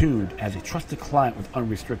precisely tuned as a trusted client with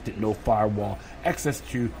unrestricted, no firewall, access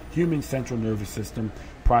to human central nervous system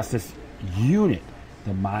process unit,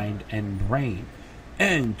 the mind and brain.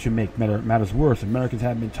 And to make matters worse, Americans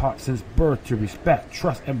have been taught since birth to respect,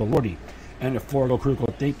 trust, and loyalty, and to forego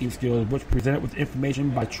critical thinking skills which presented with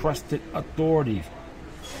information by trusted authorities.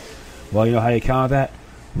 Well, you know how you counter that?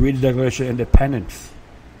 Read the Declaration of Independence.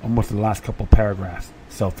 Almost the last couple paragraphs.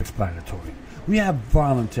 Self-explanatory. We have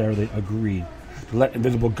voluntarily agreed to let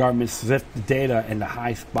invisible governments sift the data and the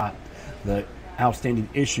high spot the outstanding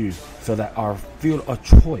issues so that our field of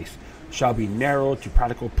choice shall be narrowed to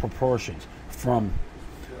practical proportions from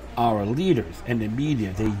our leaders and the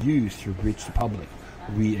media they use to reach the public.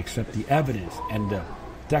 We accept the evidence and the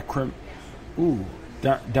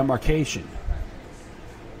demarcation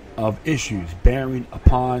of issues bearing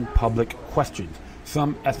upon public questions.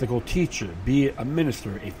 Some ethical teacher, be it a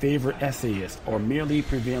minister, a favorite essayist, or merely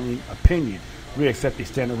prevailing opinion, we accept a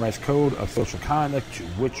standardized code of social conduct to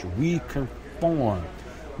which we conform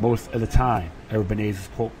most of the time. Everybody's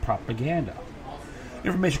quote propaganda.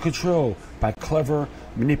 Information control by clever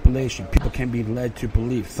manipulation. People can be led to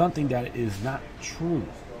believe something that is not true.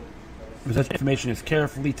 Such information is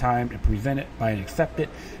carefully timed and presented by an accepted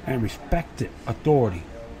and respected authority.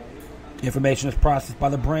 Information is processed by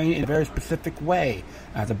the brain in a very specific way.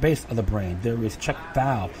 At the base of the brain, there is a check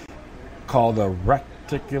valve called the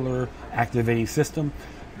reticular activating system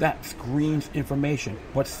that screens information.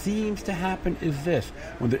 What seems to happen is this: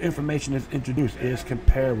 when the information is introduced, it is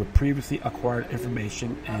compared with previously acquired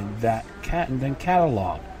information and then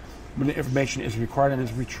cataloged. When the information is required and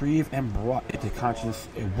is retrieved and brought into conscious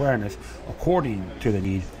awareness according to the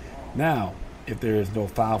need. Now, if there is no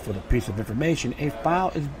file for the piece of information, a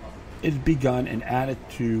file is begun and added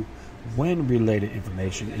to when related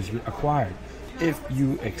information is acquired. If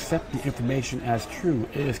you accept the information as true,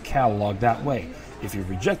 it is cataloged that way. If you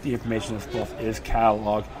reject the information as false, it is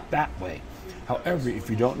cataloged that way. However, if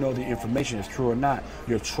you don't know the information is true or not,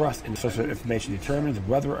 your trust in such information determines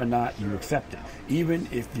whether or not you accept it, even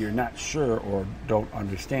if you're not sure or don't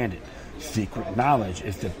understand it. Secret knowledge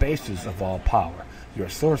is the basis of all power. Your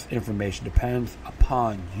source information depends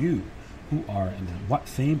upon you, who are in what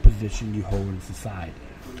same position you hold in society.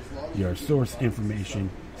 Your source of information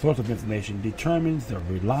determines the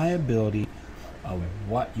reliability of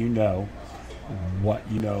what you know,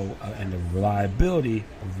 and the reliability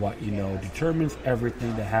of what you know determines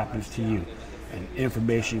everything that happens to you. And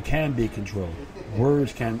information can be controlled.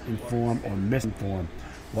 Words can inform or misinform.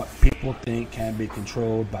 What people think can be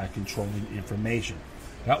controlled by controlling information.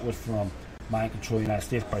 That was from Mind Control United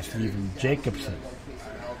States by Stephen Jacobson.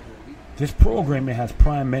 This programming has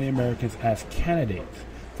primed many Americans as candidates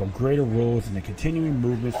for greater roles in the continuing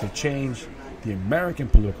movements to change the American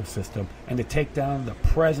political system and to take down the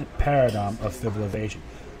present paradigm of civilization.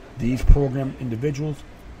 These programmed individuals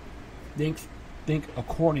think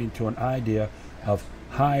according to an idea of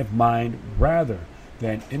hive mind rather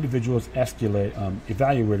than individuals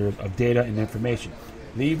evaluators of data and information,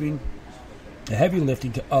 leaving the heavy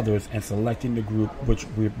lifting to others and selecting the group which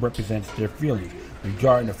represents their feelings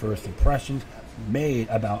regarding the first impressions made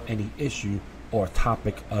about any issue or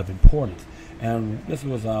topic of importance. And this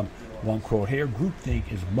was one quote here: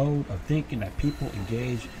 groupthink is mode of thinking that people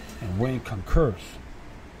engage in when concurs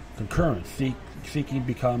concurrence. Seeking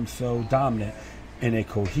becomes so dominant in a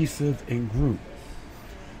cohesive in group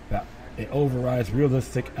that it overrides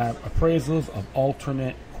realistic appraisals of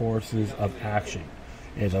alternate courses of action.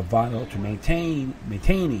 It is vital to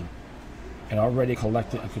maintaining an already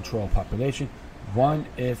collected and controlled population.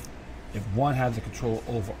 If one has a control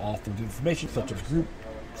over all forms of information, such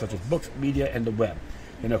as books, media, and the web,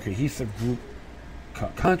 then a cohesive group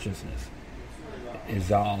consciousness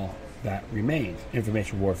is all that remains.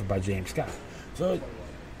 Information Warfare by James Scott. So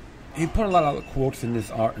he put a lot of quotes in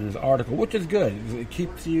this article, which is good. It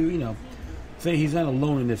keeps you, say he's not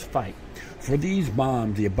alone in this fight. For these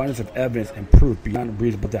moms, the abundance of evidence and proof beyond a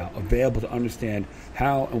reasonable doubt available to understand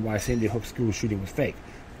how and why Sandy Hook school shooting was fake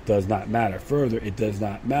does not matter. Further, it does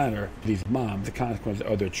not matter to these moms the consequences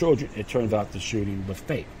of their children. It turns out the shooting was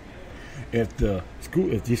fake. If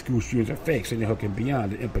these school shootings are fake, Sandy Hook and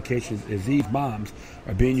beyond, the implications is these moms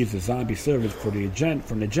are being used as zombie servants from the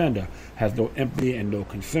agenda, has no empathy and no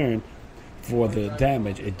concern for the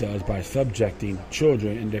damage it does by subjecting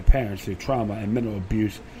children and their parents to trauma and mental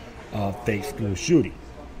abuse of fake school shooting.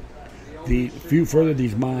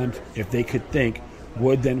 These moms, if they could think,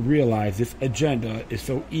 would then realize this agenda is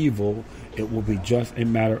so evil, it will be just a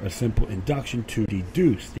matter of simple induction to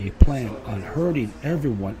deduce they plan on hurting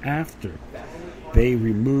everyone after they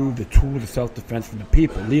remove the tools of self-defense from the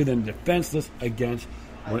people, leave them defenseless against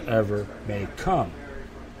whatever may come.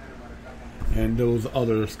 And those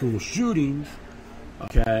other school shootings,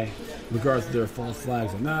 regardless of their false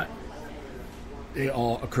flags or not, they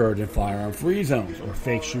all occurred in firearm-free zones, or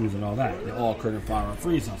fake shootings and all that. They all occurred in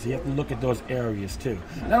firearm-free zones. So you have to look at those areas too.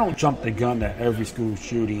 And I don't jump the gun that every school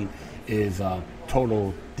shooting is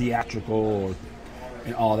total theatrical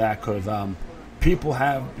and all that, because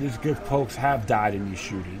these good folks have died in these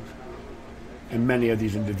shootings, and many of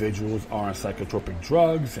these individuals are on psychotropic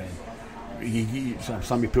drugs, and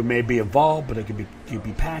some people may be involved, but it could be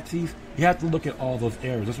patsies. You have to look at all those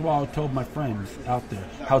areas. That's why I told my friends out there,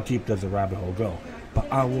 how deep does the rabbit hole go?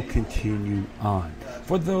 But I will continue on.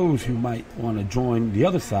 For those who might want to join the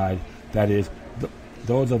other side, that is,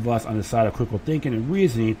 those of us on the side of critical thinking and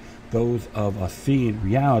reasoning, those of us seeing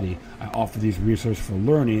reality, I offer these resources for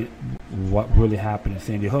learning what really happened in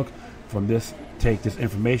Sandy Hook. From this, take this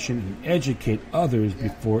information and educate others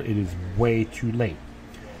before it is way too late.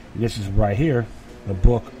 And this is right here, the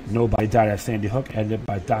book Nobody Died at Sandy Hook, edited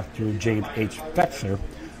by Dr. James H. Fetzer,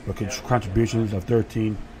 with contributions of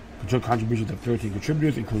 13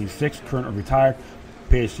 contributors, including 6 current or retired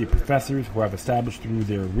PhD professors who have established through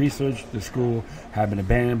their research the school had been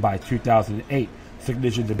abandoned by 2008.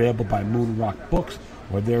 Signatures available by Moon Rock Books,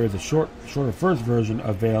 where there is a shorter first version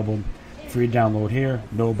available, free download here.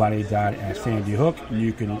 Nobody Died at Sandy Hook.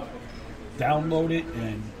 You can download it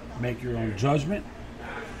and make your own judgment.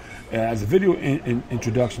 As a video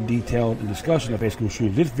introduction, detailed and discussion of high school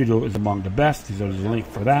shootings, this video is among the best. There's a link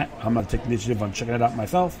for that. I'm going to take initiative on checking it out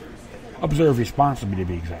myself. Observe responsibly, to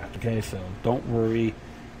be exact. Okay, so don't worry.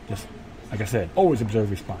 Just like I said, always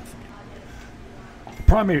observe responsibly. The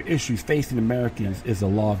primary issues facing Americans is the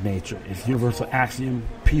law of nature. It's universal axiom: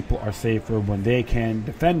 people are safer when they can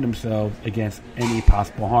defend themselves against any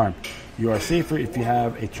possible harm. You are safer if you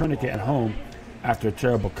have a tourniquet at home after a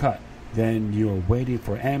terrible cut. Then you are waiting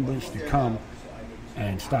for an ambulance to come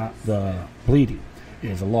and stop the bleeding. It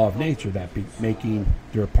is a law of nature that making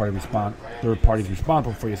third parties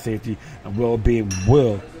responsible for your safety and well-being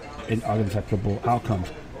will in unacceptable outcomes.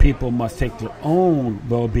 People must take their own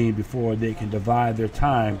well-being before they can divide their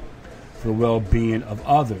time for the well-being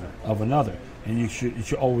of another. And you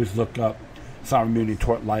should always look up sovereign immunity and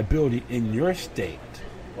tort liability in your state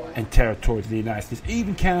and territories of the United States,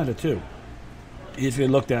 even Canada too. You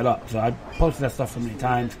just look that up. So I posted that stuff so many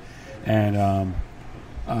times, and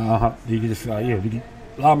you can just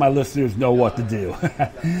a lot of my listeners know what to do.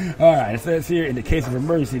 All right, it says here, in the case of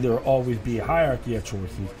emergency, there will always be a hierarchy of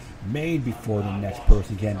choices made before the next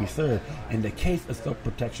person can be served. In the case of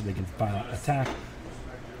self-protection against violent attack,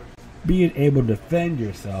 being able to defend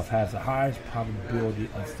yourself has the highest probability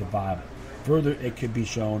of survival. Further, it could be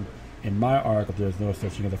shown in my article, there's no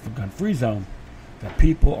such thing as a gun-free zone, that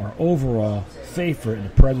people are overall safer in the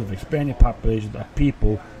presence of expanding populations of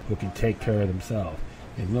people who can take care of themselves.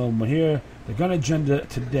 There's no one here. The gun agenda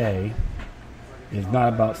today is not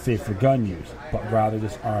about safer gun use, but rather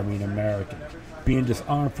disarming Americans. Being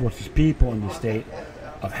disarmed forces people in the state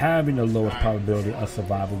of having the lowest probability of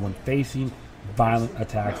survival when facing violent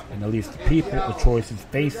attacks, and at least the people the choices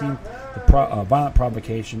facing the violent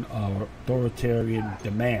provocation of authoritarian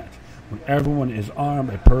demands. When everyone is armed,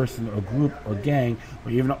 a person or group or gang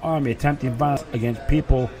or even an army attempting violence against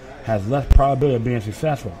people has less probability of being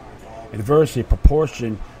successful. Inversely,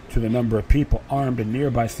 proportion to the number of people armed and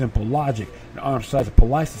nearby simple logic. An armed society is a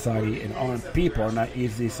polite society, and armed people are not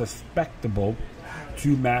easily susceptible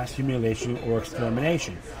to mass humiliation or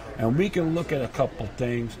extermination. And we can look at a couple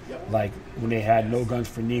things, like when they had no guns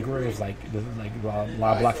for Negroes, like a lot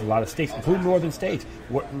of blacks, a lot of states, including northern states,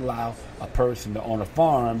 wouldn't allow a person to own a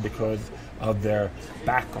farm because of their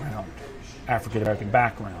background, African American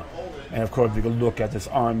background. And of course, we can look at this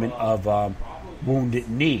armament of Wounded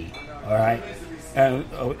Knee, all right?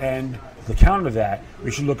 And to counter that,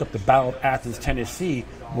 we should look up the Battle of Athens, Tennessee,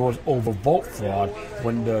 where it was over vote fraud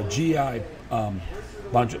when the GI a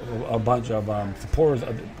bunch of supporters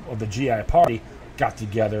of the GI party got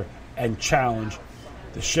together and challenged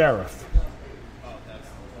the sheriff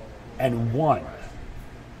and won.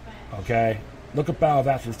 Okay? Look at Battle of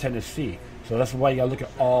Athens, Tennessee. So that's why you gotta look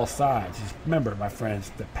at all sides. Just remember, my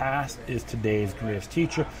friends, the past is today's greatest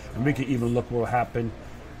teacher, and we can even look what happened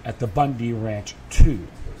at the Bundy Ranch too,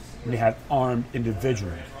 when they had armed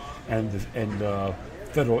individuals, and the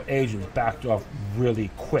federal agents backed off really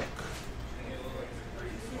quick.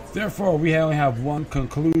 Therefore, we only have one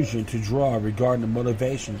conclusion to draw regarding the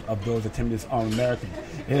motivations of those attempting to disarm Americans.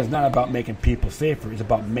 It is not about making people safer, it's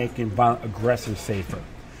about making violent aggressors safer.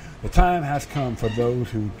 The time has come for those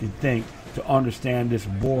who can think to understand this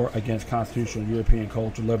war against constitutional European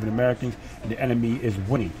culture loving Americans, and the enemy is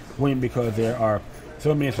winning. Winning because there are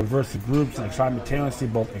so many subversive groups, like simultaneously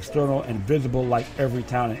both external and visible, like every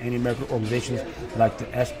town and anti-American organizations like the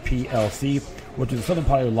SPLC, which is the Southern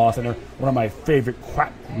Poverty Law Center, one of my favorite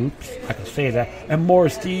quack groups, I can say that. And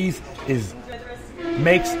Morris Dees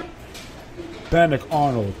makes Benedict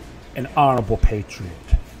Arnold an honorable patriot,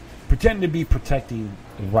 pretending to be protecting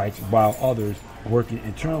the rights while others working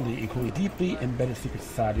internally, including deeply embedded secret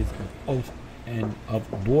societies of oath and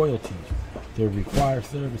of loyalty. They require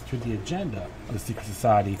service to the agenda of the secret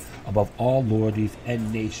society above all loyalties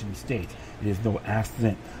and nation states. It is no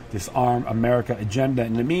accident. Disarm America agenda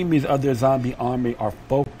and the memes of their zombie army are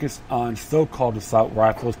focused on so-called assault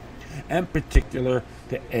rifles, in particular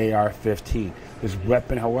the AR-15. This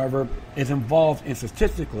weapon, however, is involved in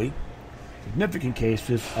statistically significant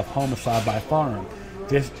cases of homicide by firearm.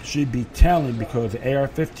 This should be telling because the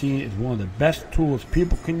AR-15 is one of the best tools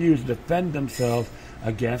people can use to defend themselves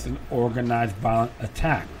against an organized violent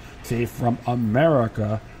attack, say from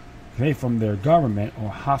America, say from their government or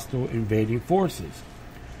hostile invading forces.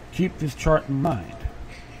 Keep this chart in mind.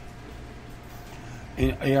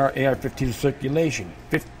 In AR-15 circulation,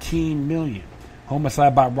 15 million.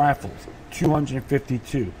 Homicide by rifles,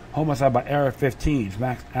 252. Homicide by AR-15s,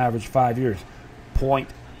 max average 5 years,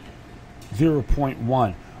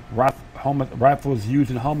 0.1. Rifles used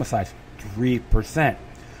in homicides, 3%.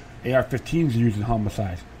 AR-15s used in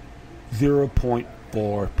homicides,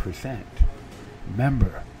 0.4%.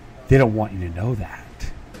 Remember, they don't want you to know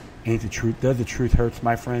that. Ain't the truth? Does the truth hurts,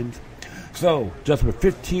 my friends? So, just with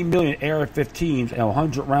 15 million AR-15s and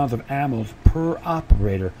 100 rounds of ammo per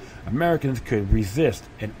operator, Americans could resist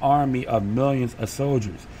an army of millions of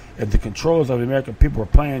soldiers. If the controllers of the American people were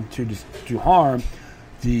planning to harm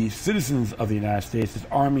the citizens of the United States,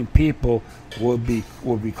 disarming people will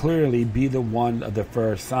clearly be the one of the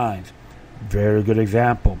first signs. Very good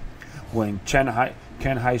example. When Chiang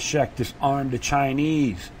Kai-shek disarmed the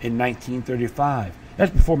Chinese in 1935.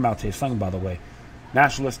 That's before Mao Tse-tung, by the way.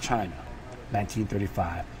 Nationalist China,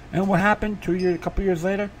 1935. And what happened a couple years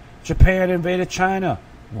later? Japan invaded China.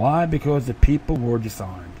 Why? Because the people were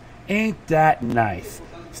disarmed. Ain't that nice?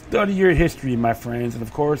 Study your history, my friends. And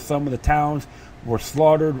of course, some of the towns were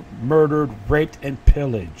slaughtered, murdered, raped, and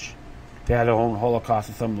pillaged. They had their own Holocaust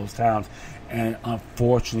in some of those towns, and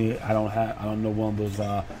unfortunately, I don't know one of those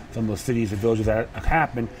some of those cities and villages that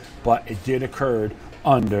happened, but it did occur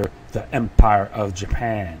under the Empire of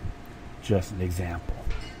Japan. Just an example.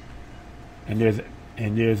 And there's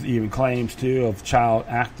even claims too of child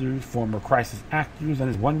actors, former crisis actors, in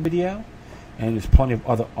this one video, and there's plenty of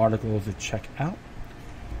other articles to check out.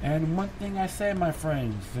 And one thing I say, my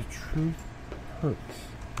friends, the truth hurts.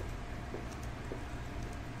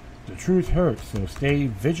 The truth hurts, so stay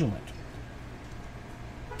vigilant.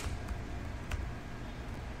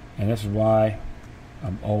 And this is why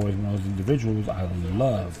I'm always one of those individuals I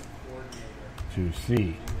love to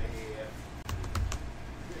see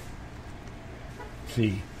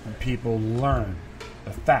when people learn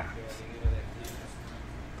the facts.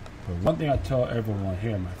 But one thing I tell everyone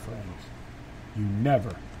here, my friends, you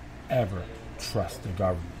never, ever trust the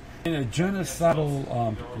government. In a genocidal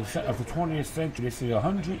of the 20th century, they say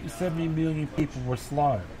 170 million people were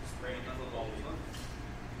slaughtered.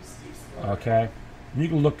 Okay? You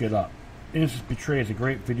can look it up. Innocence Betrayed is a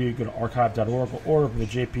great video. You go to archive.org or order from the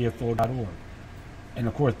jpfo.org. and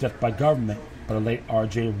of course death by government by the late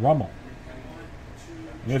R.J. Rummel.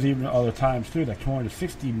 And there's even other times too, like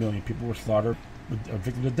 260 million people were slaughtered with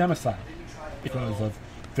victims of democide because of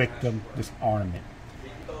victim disarmament.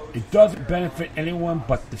 It doesn't benefit anyone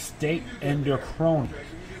but the state and their cronies,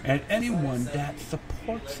 and anyone that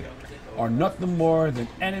supports it are nothing more than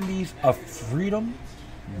enemies of freedom,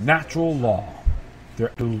 natural law.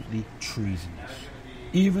 They're absolutely treasonous.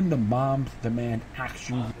 Even the moms demand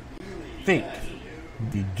action. Think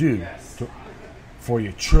you do for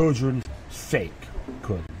your children's sake.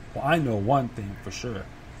 Could. Well, I know one thing for sure.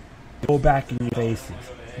 Go back in your faces.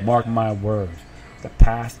 Mark my words. The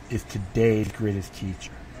past is today's greatest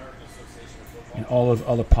teacher. And all those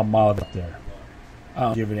other palmolives up there. I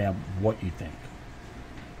don't give a damn what you think.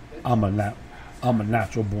 I'm a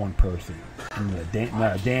natural born person. And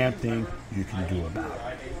not a damn thing you can do about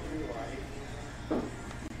it.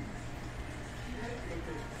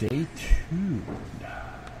 Stay tuned.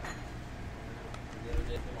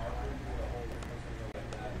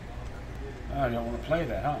 I don't want to play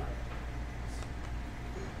that, huh?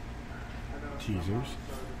 Teasers.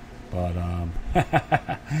 But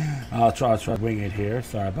I'll try to wing it here.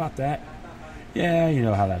 Sorry about that. Yeah, you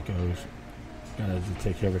know how that goes. Gotta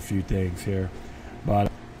take care of a few things here.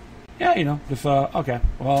 But yeah, you know, just okay.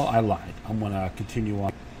 Well, I lied. I'm gonna continue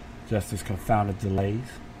on. Just this confounded delays.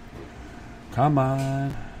 Come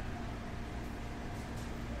on.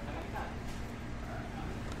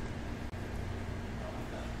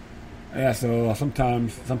 Yeah, so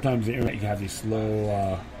sometimes the internet, you have these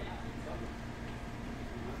slow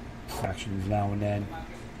sections now and then.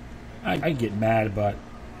 I get mad, but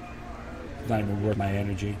it's not even worth my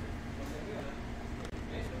energy.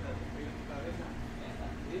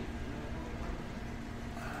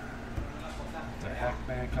 What the heck,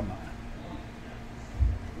 man? Come on.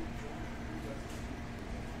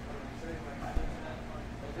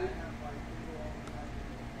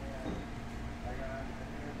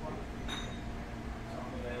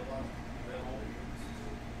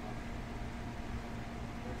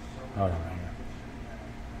 Hold on right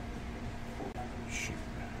here. Shoot.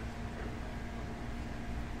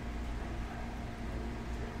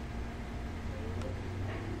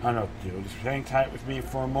 I don't know what to do. Just hang tight with me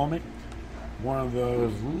for a moment. One of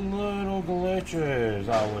those little glitches,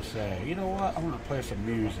 I would say. You know what? I'm going to play some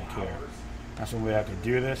music here. That's the way I have to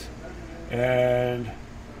do this. And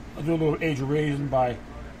I'll do a little Age of Raisin by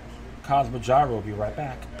Cosmogyral. I'll be right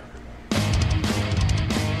back.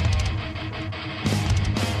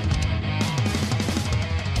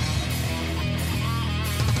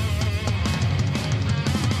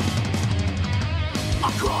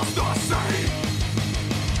 Across the sea,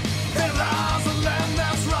 there lies a land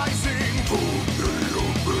that's rising from the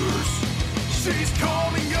abyss. She's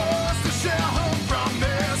calling us to share her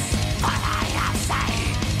promise. But I have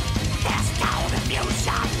seen this golden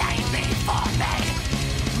future laid before me.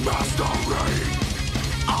 Master Ray,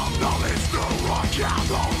 acknowledge the rock and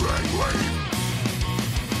the ringweave.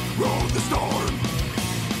 Roll the storm,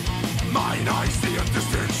 mine eyes see a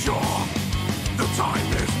distant shore. The time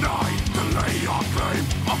is nigh to lay our claim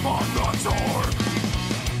upon the door.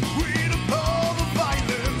 We abhor the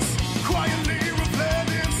violence, quietly reflect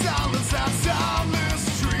in silence that soundless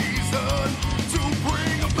treason to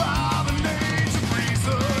bring about an age of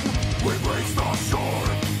reason. We raise the shore,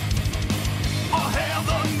 or hail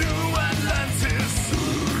the new Atlantis.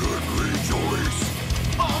 And rejoice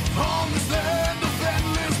upon this land of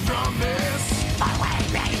endless promise. But we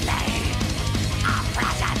relay our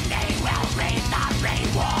present day will reap the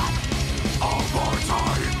reward of our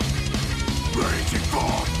time, raging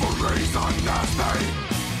forth for reason as they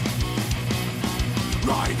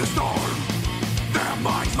ride the storm. Their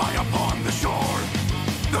minds lie upon the shore.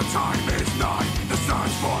 The time is nigh, the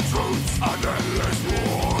search for truth's an endless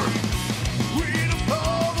war. We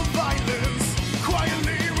abhor the violence,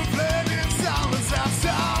 quietly reflect in silence that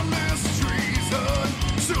soundless treason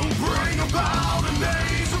to bring about an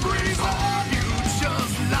age of reason.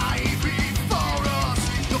 Just lie before us.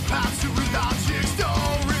 The path to logic's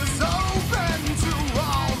door is open to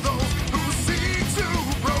all those who seek to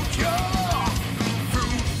procure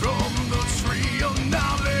fruit from the tree of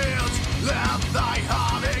knowledge. Let thy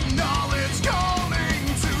heart acknowledge calling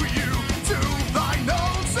to you, to thine own.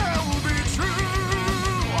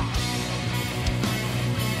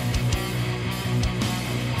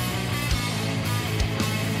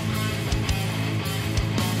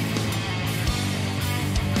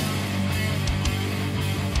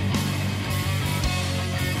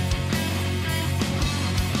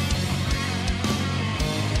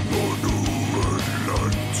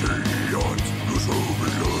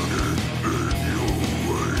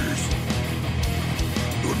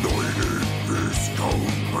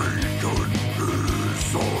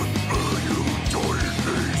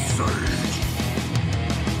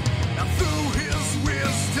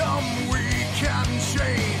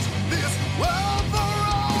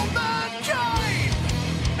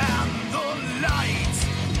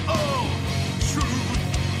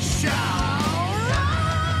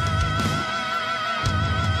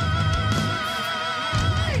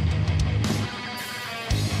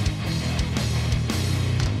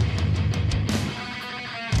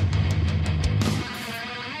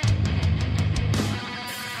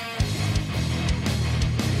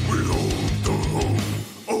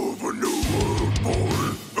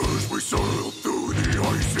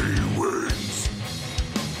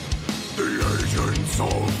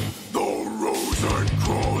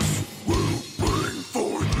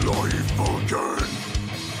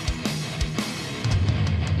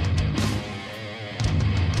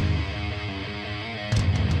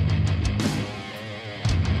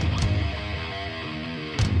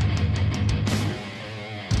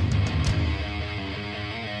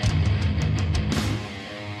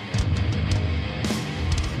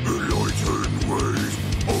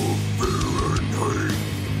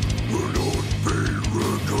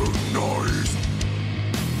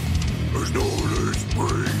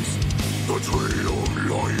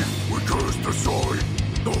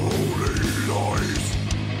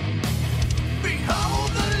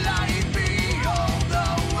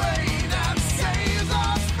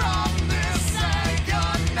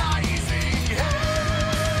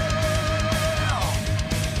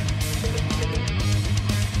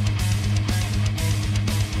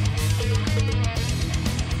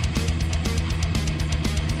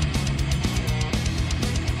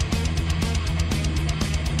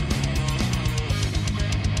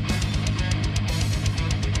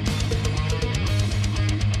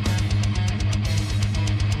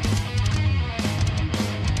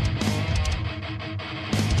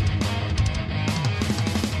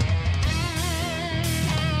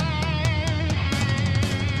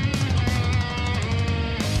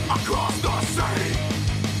 way.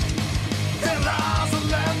 And as a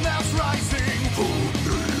land that's rising from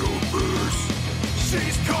the abyss,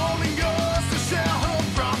 she's calling us to share her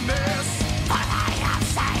promise. But I have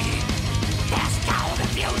seen this golden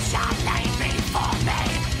future laid before me.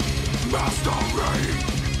 Mastery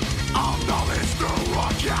of knowledge through a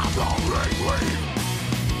gathering wave.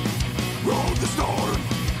 Roll the storm,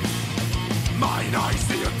 mine eyes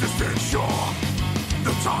see a distant shore.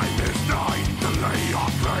 The time is nigh to lay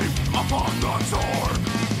our claim upon the torn.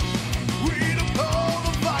 We uphold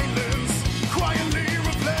the violence, quietly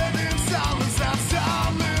reflect in silence that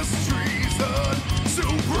soundless treason. To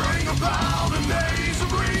bring about an age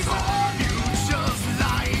of reason. You just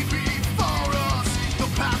lie before us. The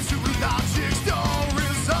path to logic's door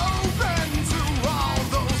is open to all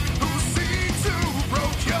those who seek to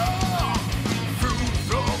procure fruit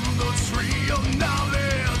from the tree of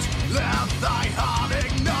knowledge. Let thy heart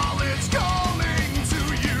acknowledge, calling to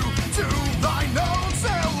you, to thine own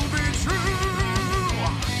self be true.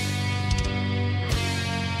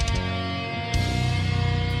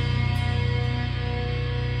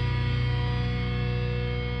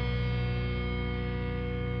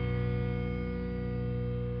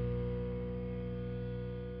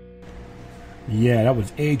 Yeah, that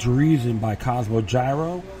was Age of Reason by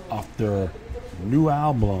Cosmogyral off their new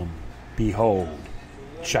album, Behold.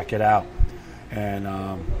 Check it out. And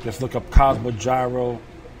just look up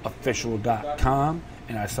CosmoGyralOfficial.com.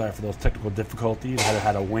 And I'm sorry for those technical difficulties. I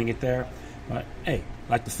had to wing it there. But hey,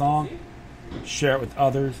 like the song, share it with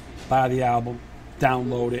others, buy the album,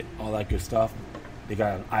 download it, all that good stuff. They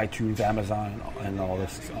got it on iTunes, Amazon, and all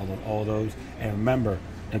those. And remember,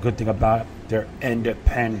 the good thing about it, they're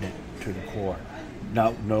independent to the core.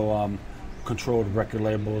 No controlled record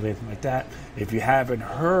labels, anything like that. If you haven't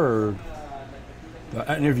heard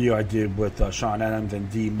the interview I did with Sean Adams and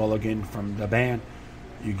Dee Mulligan from the band,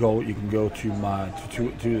 you can go to my to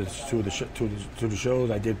the shows.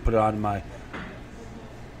 I did put it on my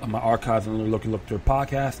archives and look through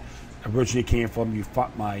podcast. Originally came from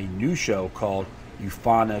my new show called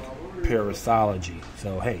Euphonic Parasology.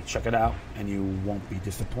 So hey, check it out and you won't be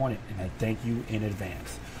disappointed. And I thank you in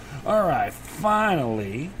advance. All right,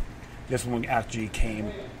 finally, this one actually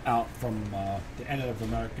came out from the end of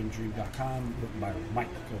AmericanDream.com, written by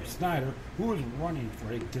Michael Snyder, who is running for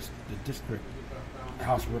the district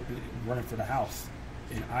house, running for the House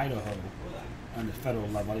in Idaho on the federal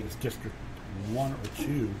level. I think it's District 1 or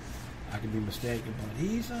 2. I could be mistaken, but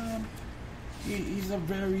he's a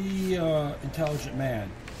very intelligent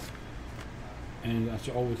man. And I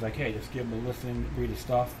should always hey, just give him a listen, read his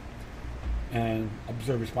stuff, and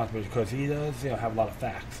observe responsibility, because he does have a lot of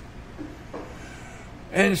facts.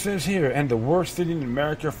 And it says here, and the worst city in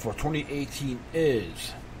America for 2018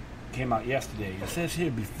 came out yesterday. It says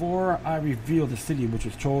here, before I reveal the city which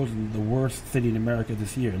was chosen the worst city in America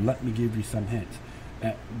this year, let me give you some hints.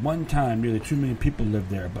 At one time, nearly 2 million people lived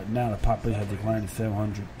there, but now the population has declined to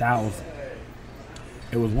 700,000.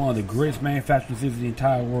 It was one of the greatest manufacturing cities in the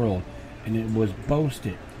entire world, and it was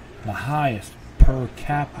boasted the highest per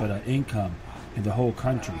capita income in the whole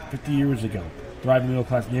country. 50 years ago, thriving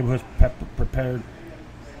middle-class neighborhoods peppered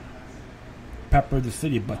the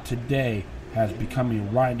city, but today has become a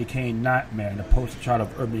right decaying nightmare and a poster child of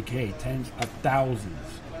urban decay. Tens of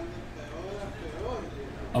thousands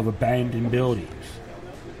of abandoned buildings.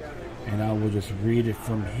 And I will just read it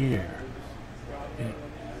from here.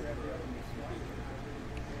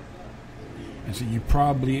 And so you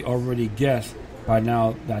probably already guessed by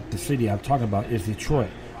now that the city I'm talking about is Detroit.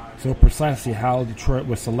 So precisely how Detroit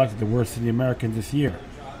was selected the worst city in America this year.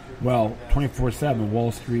 Well, 24/7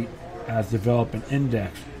 Wall Street has developed an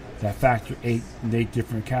index that factors eight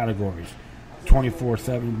different categories.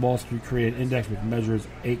 24/7 Wall Street created an index which measures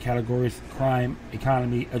 8 categories: crime,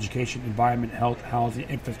 economy, education, environment, health, housing,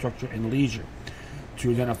 infrastructure, and leisure,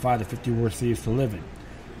 to identify the 50 worst cities to live in.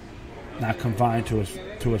 Not confined to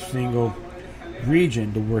a single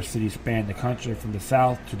region, the worst cities span the country from the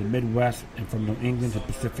South to the Midwest and from New England to the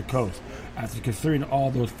Pacific Coast. After considering all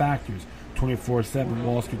those factors, 24/7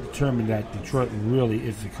 Wall Street determined that Detroit really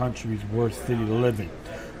is the country's worst city to live in.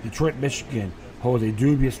 Detroit, Michigan holds a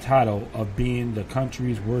dubious title of being the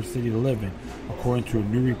country's worst city to live in, according to a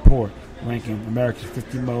new report ranking America's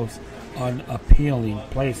 50 most unappealing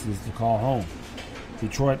places to call home.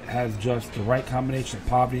 Detroit has just the right combination of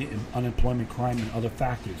poverty and unemployment, crime, and other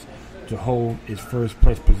factors to hold its first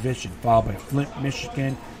place position, followed by Flint,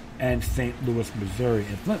 Michigan, and St. Louis, Missouri.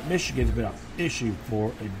 And Flint, Michigan has been an issue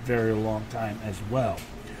for a very long time as well.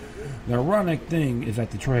 The ironic thing is that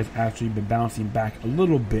Detroit has actually been bouncing back a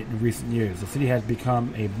little bit in recent years. The city has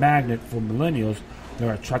become a magnet for millennials that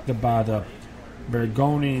are attracted by the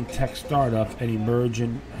burgeoning tech startups, and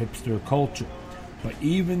emerging hipster culture. But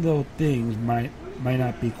even though things might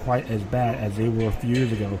not be quite as bad as they were a few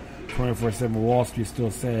years ago, 24/7 Wall Street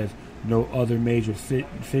still says no other major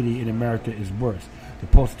city in America is worse. The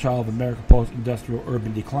poster child of America's post-industrial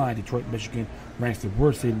urban decline, Detroit, Michigan ranks the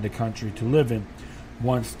worst city in the country to live in,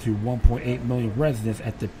 once to 1.8 million residents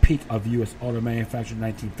at the peak of U.S. auto manufacturing in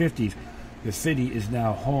the 1950s. The city is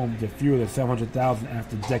now home to fewer than 700,000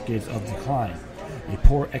 after decades of decline. A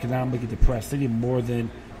poor, economically depressed city, more than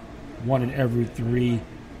 1 in every 3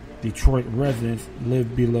 Detroit residents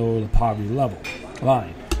live below the poverty level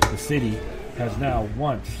line. The city has now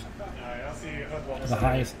once the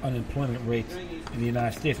highest unemployment rates in the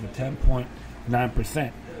United States, with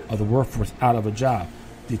 10.9% of the workforce out of a job.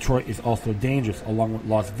 Detroit is also dangerous, along with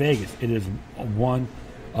Las Vegas. It is one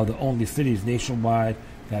of the only cities nationwide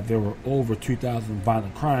that there were over 2,000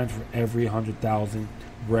 violent crimes for every 100,000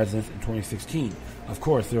 residents in 2016. Of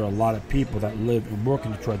course, there are a lot of people that live and work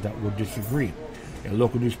in Detroit that will disagree. A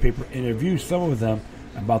local newspaper interviewed some of them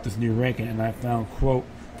about this new ranking, and I found, quote,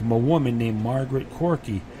 from a woman named Margaret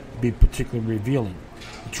Corky to be particularly revealing.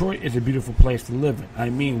 Detroit is a beautiful place to live in. I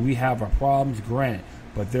mean, we have our problems, granted,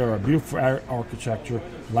 but there are beautiful architecture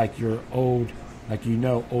like old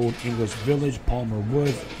English Village, Palmer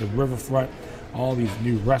Woods, the riverfront, all these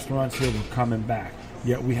new restaurants here were coming back.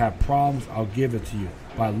 Yet we have problems, I'll give it to you.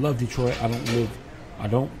 But I love Detroit. I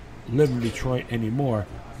don't live in Detroit anymore,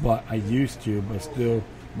 but I used to, but still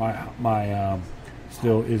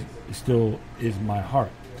still is my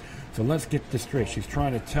heart. So let's get this straight. She's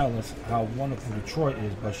trying to tell us how wonderful Detroit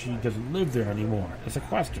is, but she doesn't live there anymore. It's a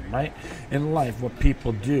question, right? In life, what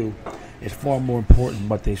people do is far more important than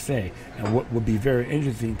what they say. And what would be very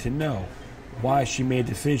interesting to know why she made a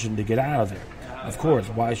decision to get out of there. Of course,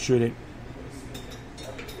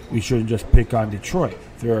 we shouldn't just pick on Detroit.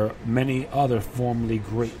 There are many other formerly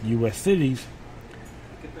great U.S. cities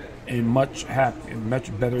in much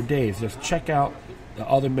better days. Just check out the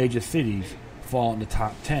other major cities fall in the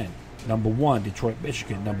top 10. Number 1, Detroit,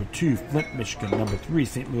 Michigan. Number 2, Flint, Michigan. Number 3,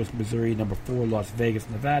 St. Louis, Missouri. Number 4, Las Vegas,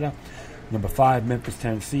 Nevada. Number 5, Memphis,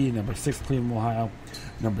 Tennessee. Number 6, Cleveland, Ohio.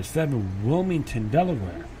 Number 7, Wilmington,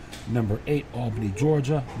 Delaware. Number 8, Albany,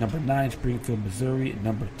 Georgia. Number 9, Springfield, Missouri. And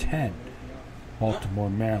number 10, Baltimore,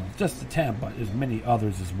 Maryland. Just the 10, but there's many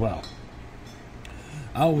others as well.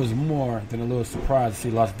 I was more than a little surprised to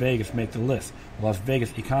see Las Vegas make the list. The Las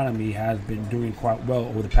Vegas economy has been doing quite well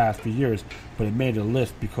over the past few years, but it made the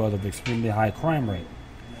list because of the extremely high crime rate.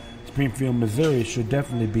 Springfield, Missouri should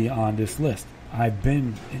definitely be on this list. I've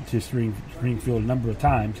been into Springfield a number of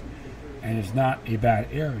times, and it's not a bad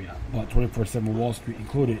area, but 24/7 Wall Street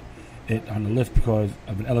included it on the list because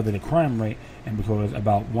of an elevated crime rate and because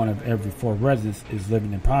about 1 of every 4 residents is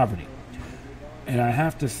living in poverty. And I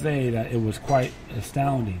have to say that it was quite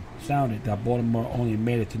astounding that Baltimore only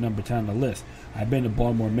made it to number 10 on the list. I've been to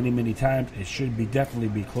Baltimore many times. It should definitely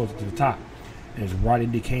be closer to the top. It is a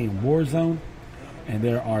rapidly decaying war zone, and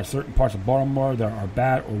there are certain parts of Baltimore that are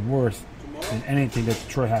bad or worse than anything that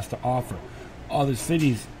Detroit has to offer. Other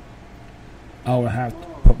cities I would have to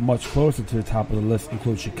put much closer to the top of the list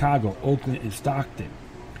include Chicago, Oakland, and Stockton,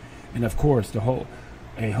 and of course a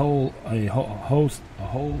whole host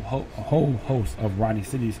of riding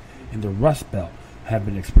cities in the Rust Belt have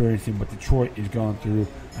been experiencing what Detroit is going through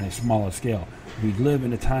on a smaller scale. We live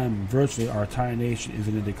in a time when virtually our entire nation is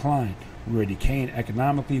in a decline. We are decaying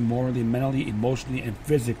economically, morally, mentally, emotionally, and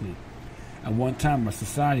physically. At one time, our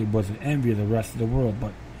society was an envy of the rest of the world,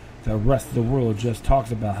 but the rest of the world just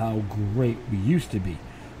talks about how great we used to be.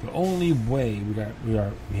 The only way we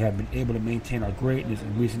have been able to maintain our greatness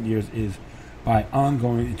in recent years is by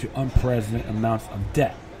ongoing into unprecedented amounts of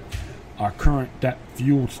debt. Our current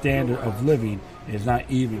debt-fueled standard of living is not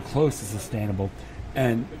even close to sustainable,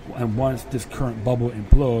 and once this current bubble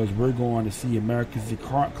implodes, we're going to see America's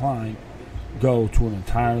decline go to an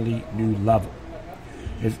entirely new level.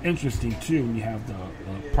 It's interesting too when you have the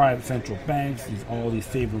private central banks, all these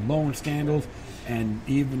saving loan scandals, and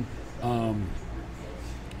even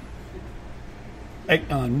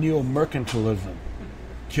neo-mercantilism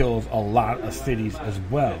kills a lot of cities as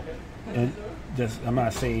well. And I'm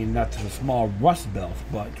not saying not to the small rust belts,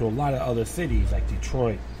 but to a lot of other cities like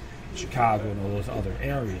Detroit, Chicago, and all those other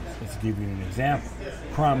areas. Let's give you an example.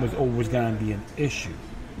 Crime is always going to be an issue.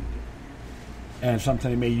 And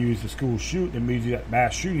sometimes they may use the school shoot, they may use that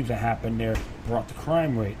mass shootings that happened there, brought the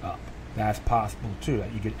crime rate up. That's possible too,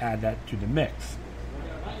 that you could add that to the mix.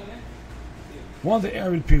 One of the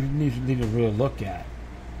areas people need to really look at,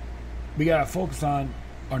 we got to focus on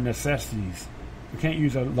our necessities. We can't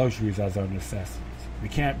use our luxuries as our necessities. We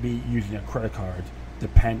can't be using our credit cards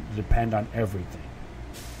depend on everything,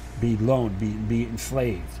 be loaned, be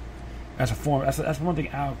enslaved. That's one thing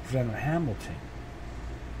Alexander Hamilton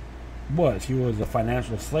was. He was a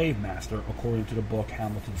financial slave master, according to the book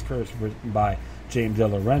Hamilton's Curse, written by James De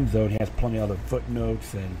Lorenzo, and he has plenty of other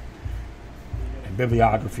footnotes and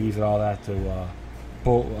bibliographies and all that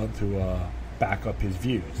to back up his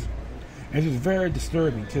views. And this is very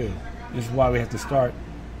disturbing too. This is why we have to start.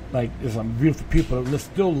 Like, there's some beautiful people that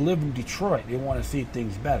still live in Detroit. They want to see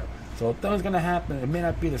things better. So if things going to happen, it may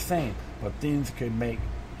not be the same, but things can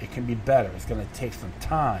be better. It's going to take some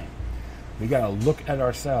time. We got to look at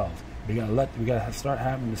ourselves. We got to start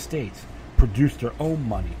having the states produce their own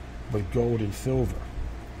money with gold and silver,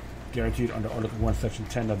 guaranteed under Article 1, Section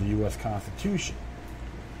 10 of the U.S. Constitution.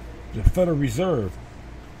 The Federal Reserve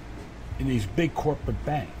and these big corporate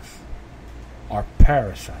banks are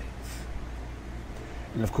parasites.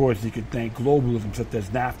 And of course, you could thank globalism such as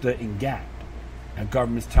NAFTA and GATT, and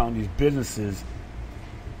governments telling these businesses,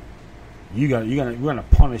 we're gonna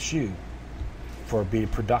punish you for being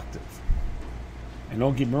productive. And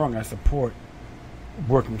don't get me wrong, I support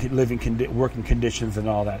working conditions and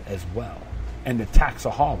all that as well, and the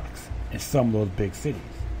taxaholics in some of those big cities,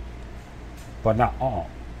 but not all.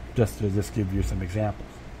 Just to give you some examples.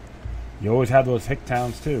 You always have those hick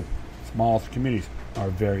towns too. Small communities are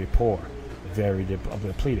very poor, very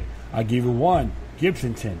depleted. I'll give you one,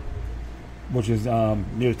 Gibsonton, which is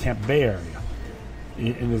near the Tampa Bay area.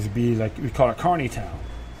 And this would be like, we call it Carney Town.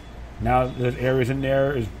 Now there's areas in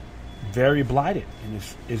there is very blighted, and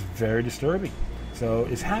it's very disturbing. So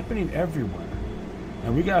it's happening everywhere.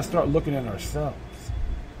 And we gotta start looking at ourselves.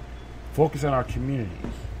 Focus on our communities.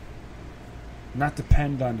 Not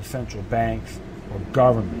depend on the central banks or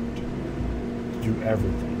government to do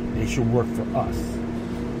everything. They should work for us,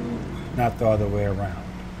 not the other way around.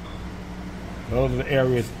 Those are the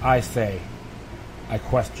areas I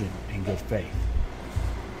question in good faith.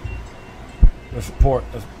 Let's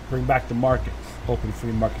bring back the markets, open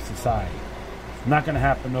free market society. It's not going to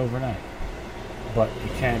happen overnight, but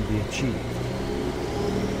it can be achieved.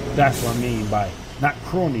 That's what I mean by not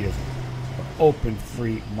cronyism, but open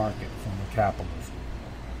free market form of capitalism.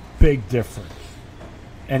 Big difference.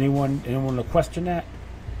 Anyone to question that?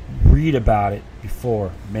 Read about it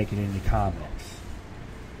before making any comments.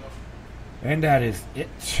 And that is it.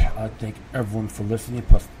 I thank everyone for listening.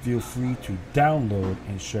 Plus, feel free to download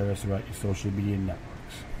and share us throughout your social media networks.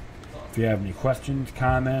 If you have any questions,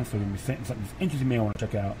 comments, or something that's interesting you may want to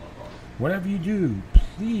check out, whatever you do,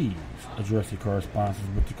 please address your correspondences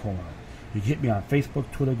with the corner. You can hit me on Facebook,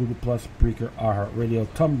 Twitter, Google+, Breaker, iHeartRadio,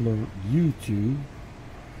 Tumblr, YouTube,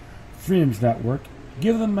 Freedoms Network.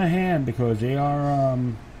 Give them a hand because they are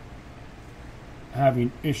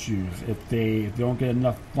having issues. If they don't get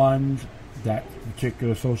enough funds, that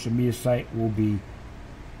particular social media site will be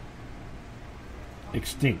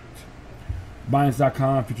extinct.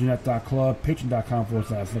 Binance.com, FutureNet.club,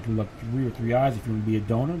 Patreon.com/SecondLuck3 or 3 eyes if you want to be a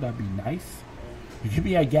donor. That'd be nice. You could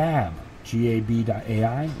be a Gab,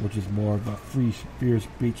 Gab.ai, which is more of a free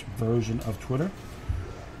speech version of Twitter.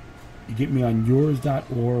 You get me on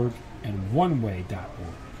yours.org and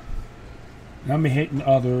oneway.org. Now I'm hitting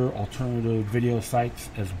other alternative video sites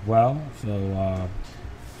as well, so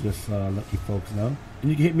just let you folks know. And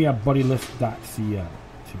you can hit me at buddylist.co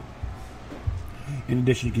too. In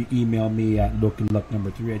addition, you can email me at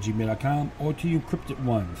LokiLuck3@gmail.com or to you cryptic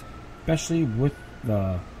ones, especially with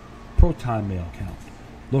the Proton Mail account.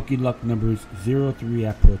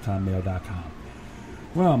 LokiLuck03@protonmail.com.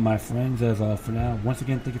 Well, my friends, that's all for now. Once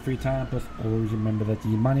again, thank you for your time. Plus, always remember that the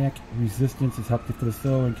demoniac resistance is healthy for the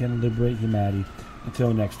soul and can liberate humanity.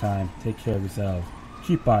 Until next time, take care of yourselves.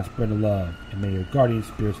 Keep on spreading love, and may your guardian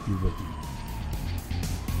spirits be with you.